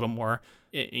think a little more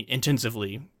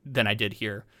intensively than I did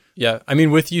here. Yeah, I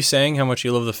mean, with you saying how much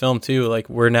you love the film too, like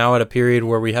we're now at a period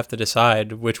where we have to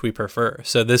decide which we prefer.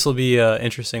 So this will be an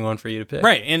interesting one for you to pick.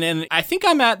 Right, and I think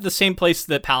I'm at the same place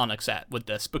that Palahniuk's at with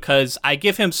this because I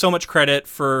give him so much credit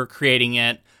for creating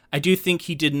it. I do think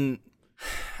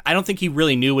I don't think he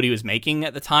really knew what he was making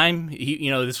at the time.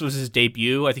 This was his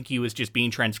debut. I think he was just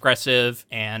being transgressive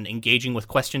and engaging with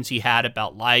questions he had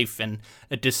about life and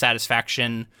a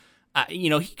dissatisfaction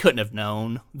he couldn't have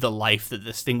known the life that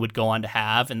this thing would go on to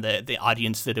have and the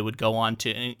audience that it would go on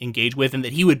to engage with, and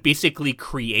that he would basically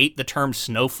create the term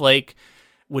snowflake,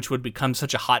 which would become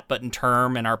such a hot button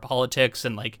term in our politics.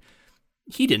 And like,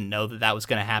 he didn't know that was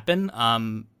going to happen.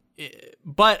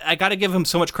 But I got to give him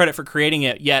so much credit for creating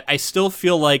it. Yet I still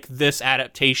feel like this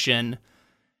adaptation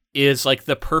is like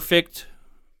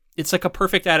it's like a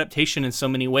perfect adaptation in so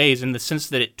many ways, in the sense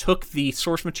that it took the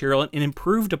source material and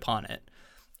improved upon it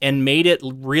and made it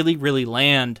really, really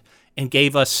land, and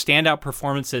gave us standout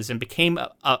performances and became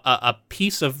a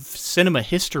piece of cinema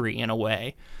history in a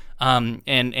way.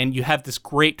 And you have this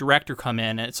great director come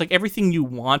in, and it's like everything you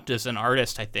want as an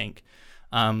artist, I think.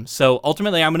 So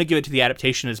ultimately, I'm going to give it to the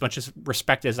adaptation as much as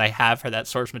respect as I have for that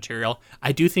source material.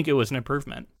 I do think it was an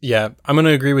improvement. Yeah, I'm going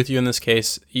to agree with you in this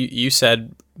case. You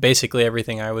said basically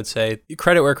everything I would say.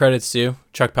 Credit where credit's due.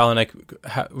 Chuck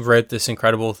Palahniuk wrote this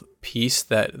incredible piece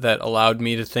that allowed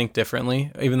me to think differently.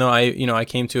 Even though I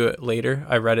came to it later,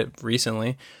 I read it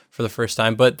recently for the first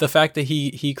time. But the fact that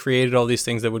he created all these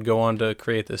things that would go on to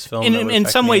create this film. In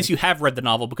some ways, you have read the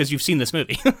novel because you've seen this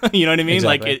movie. You know what I mean?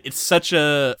 Exactly. Like it's such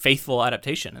a faithful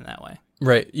adaptation in that way.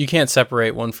 Right. You can't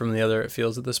separate one from the other, it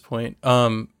feels, at this point.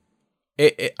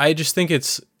 I just think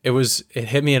it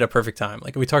hit me at a perfect time.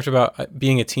 Like, we talked about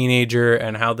being a teenager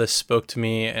and how this spoke to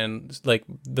me, and like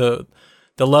the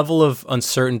level of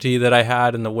uncertainty that I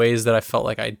had, and the ways that I felt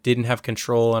like I didn't have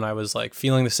control, and I was like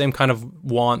feeling the same kind of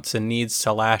wants and needs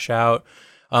to lash out.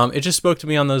 It just spoke to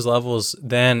me on those levels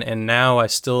then, and now I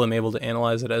still am able to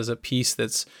analyze it as a piece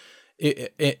that's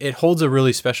it holds a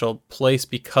really special place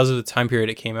because of the time period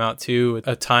it came out to,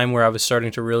 a time where I was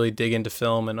starting to really dig into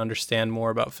film and understand more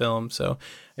about film. So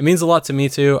it means a lot to me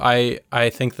too. I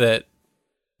think that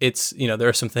it's, there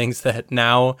are some things that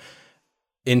now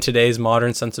in today's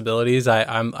modern sensibilities,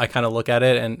 I kind of look at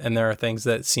it and there are things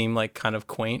that seem like kind of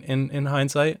quaint in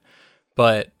hindsight,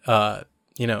 but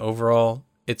overall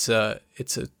it's a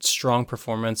strong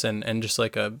performance and just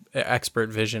like a expert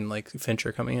vision, like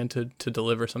Fincher coming in to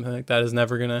deliver something like that is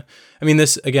never gonna. I mean,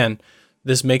 this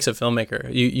makes a filmmaker.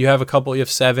 You have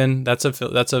Seven. That's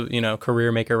a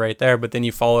career maker right there. But then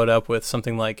you follow it up with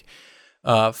something like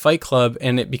Fight Club,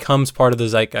 and it becomes part of the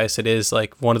zeitgeist. It is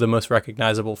like one of the most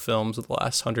recognizable films of the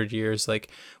last 100 years. Like,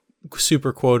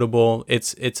 super quotable.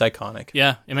 It's iconic.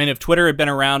 Yeah, I mean, if Twitter had been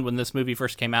around when this movie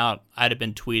first came out, I'd have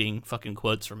been tweeting fucking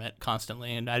quotes from it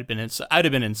constantly, and I'd have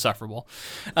been insufferable.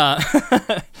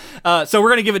 So we're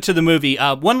gonna give it to the movie.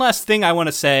 One last thing I want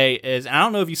to say is, and I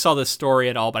don't know if you saw this story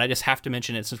at all, but I just have to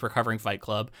mention it since we're covering Fight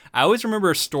Club. I always remember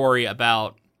a story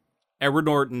about Edward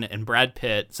Norton and Brad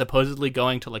Pitt supposedly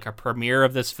going to like a premiere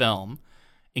of this film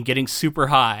and getting super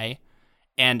high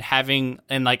and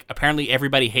like apparently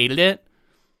everybody hated it.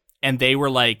 And they were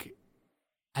like,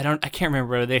 I can't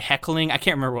remember, were they heckling? I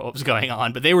can't remember what was going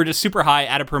on, but they were just super high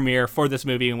at a premiere for this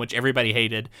movie in which everybody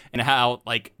hated, and how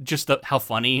like how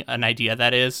funny an idea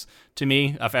that is to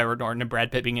me, of Edward Norton and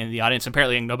Brad Pitt being in the audience.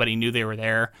 Apparently nobody knew they were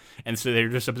there, and so they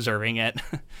were just observing it.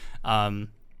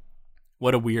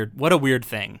 What a weird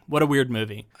thing. What a weird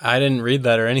movie. I didn't read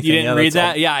that or anything. You didn't read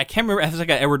that? Yeah, I can't remember. It was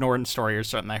like an Edward Norton story or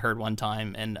something I heard one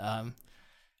time, and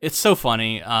it's so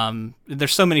funny.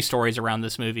 There's so many stories around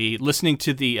this movie. Listening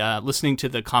to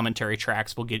the commentary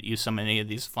tracks will get you so many of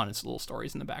these funnest little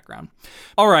stories in the background.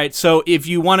 All right, so if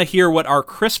you want to hear what our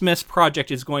Christmas project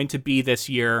is going to be this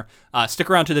year, stick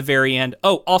around to the very end.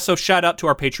 Oh, also shout out to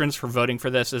our patrons for voting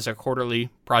for this as a quarterly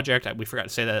project. We forgot to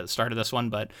say that at the start of this one,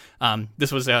 but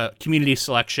this was a community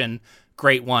selection.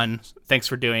 Great one. Thanks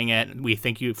for doing it. We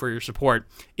thank you for your support.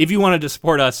 If you wanted to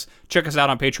support us, check us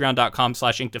out on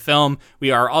patreon.com/inktofilm.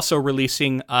 We are also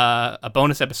releasing a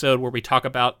bonus episode where we talk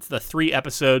about the 3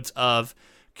 episodes of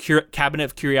Cabinet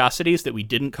of Curiosities that we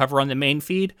didn't cover on the main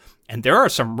feed. And there are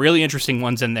some really interesting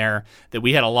ones in there that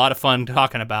we had a lot of fun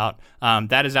talking about.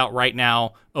 That is out right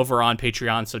now over on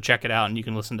Patreon, so check it out and you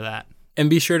can listen to that. And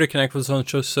be sure to connect with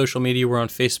us on social media. We're on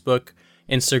Facebook,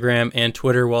 Instagram, and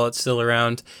Twitter while it's still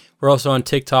around. We're also on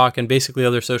TikTok and basically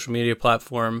other social media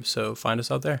platforms, so find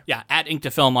us out there. Yeah, at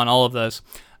Ink2Film on all of those.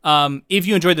 If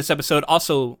you enjoyed this episode,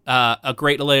 also a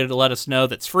great way to let us know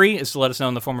that's free is to let us know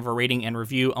in the form of a rating and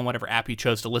review on whatever app you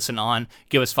chose to listen on.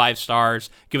 Give us 5 stars.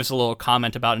 Give us a little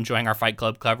comment about enjoying our Fight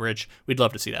Club coverage. We'd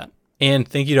love to see that. And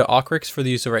thank you to Ocrix for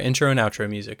the use of our intro and outro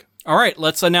music. All right,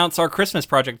 let's announce our Christmas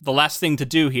project. The last thing to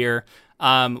do here.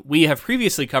 We have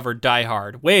previously covered Die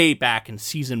Hard way back in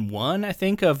season 1, I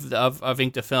think, of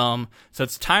Ink2Film. So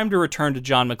it's time to return to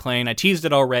John McClane. I teased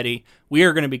it already. We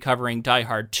are going to be covering Die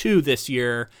Hard 2 this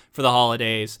year for the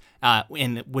holidays,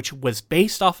 which was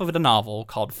based off of a novel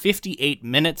called 58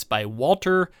 Minutes by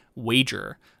Walter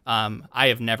Wager. I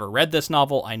have never read this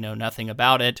novel. I know nothing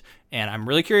about it, and I'm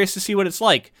really curious to see what it's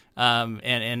like,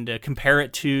 and to compare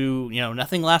it to,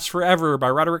 Nothing Lasts Forever by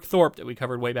Roderick Thorpe that we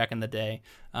covered way back in the day.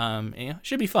 It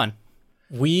should be fun.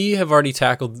 We have already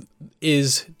tackled,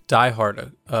 is Die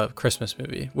Hard a Christmas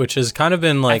movie, which has kind of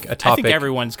been like a topic. I think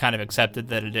everyone's kind of accepted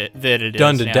that it is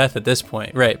done to death at this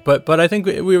point, right? But I think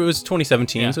it was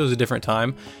 2017, so it was a different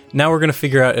time. Now we're gonna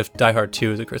figure out if Die Hard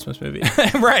 2 is a Christmas movie.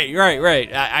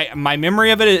 Right. My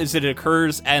memory of it is that it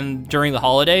occurs during the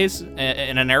holidays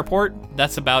in an airport.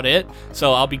 That's about it.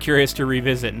 So I'll be curious to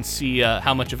revisit and see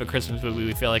how much of a Christmas movie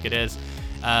we feel like it is.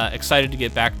 Excited to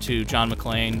get back to John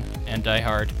McClane and Die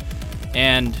Hard.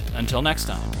 And until next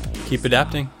time, keep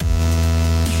adapting.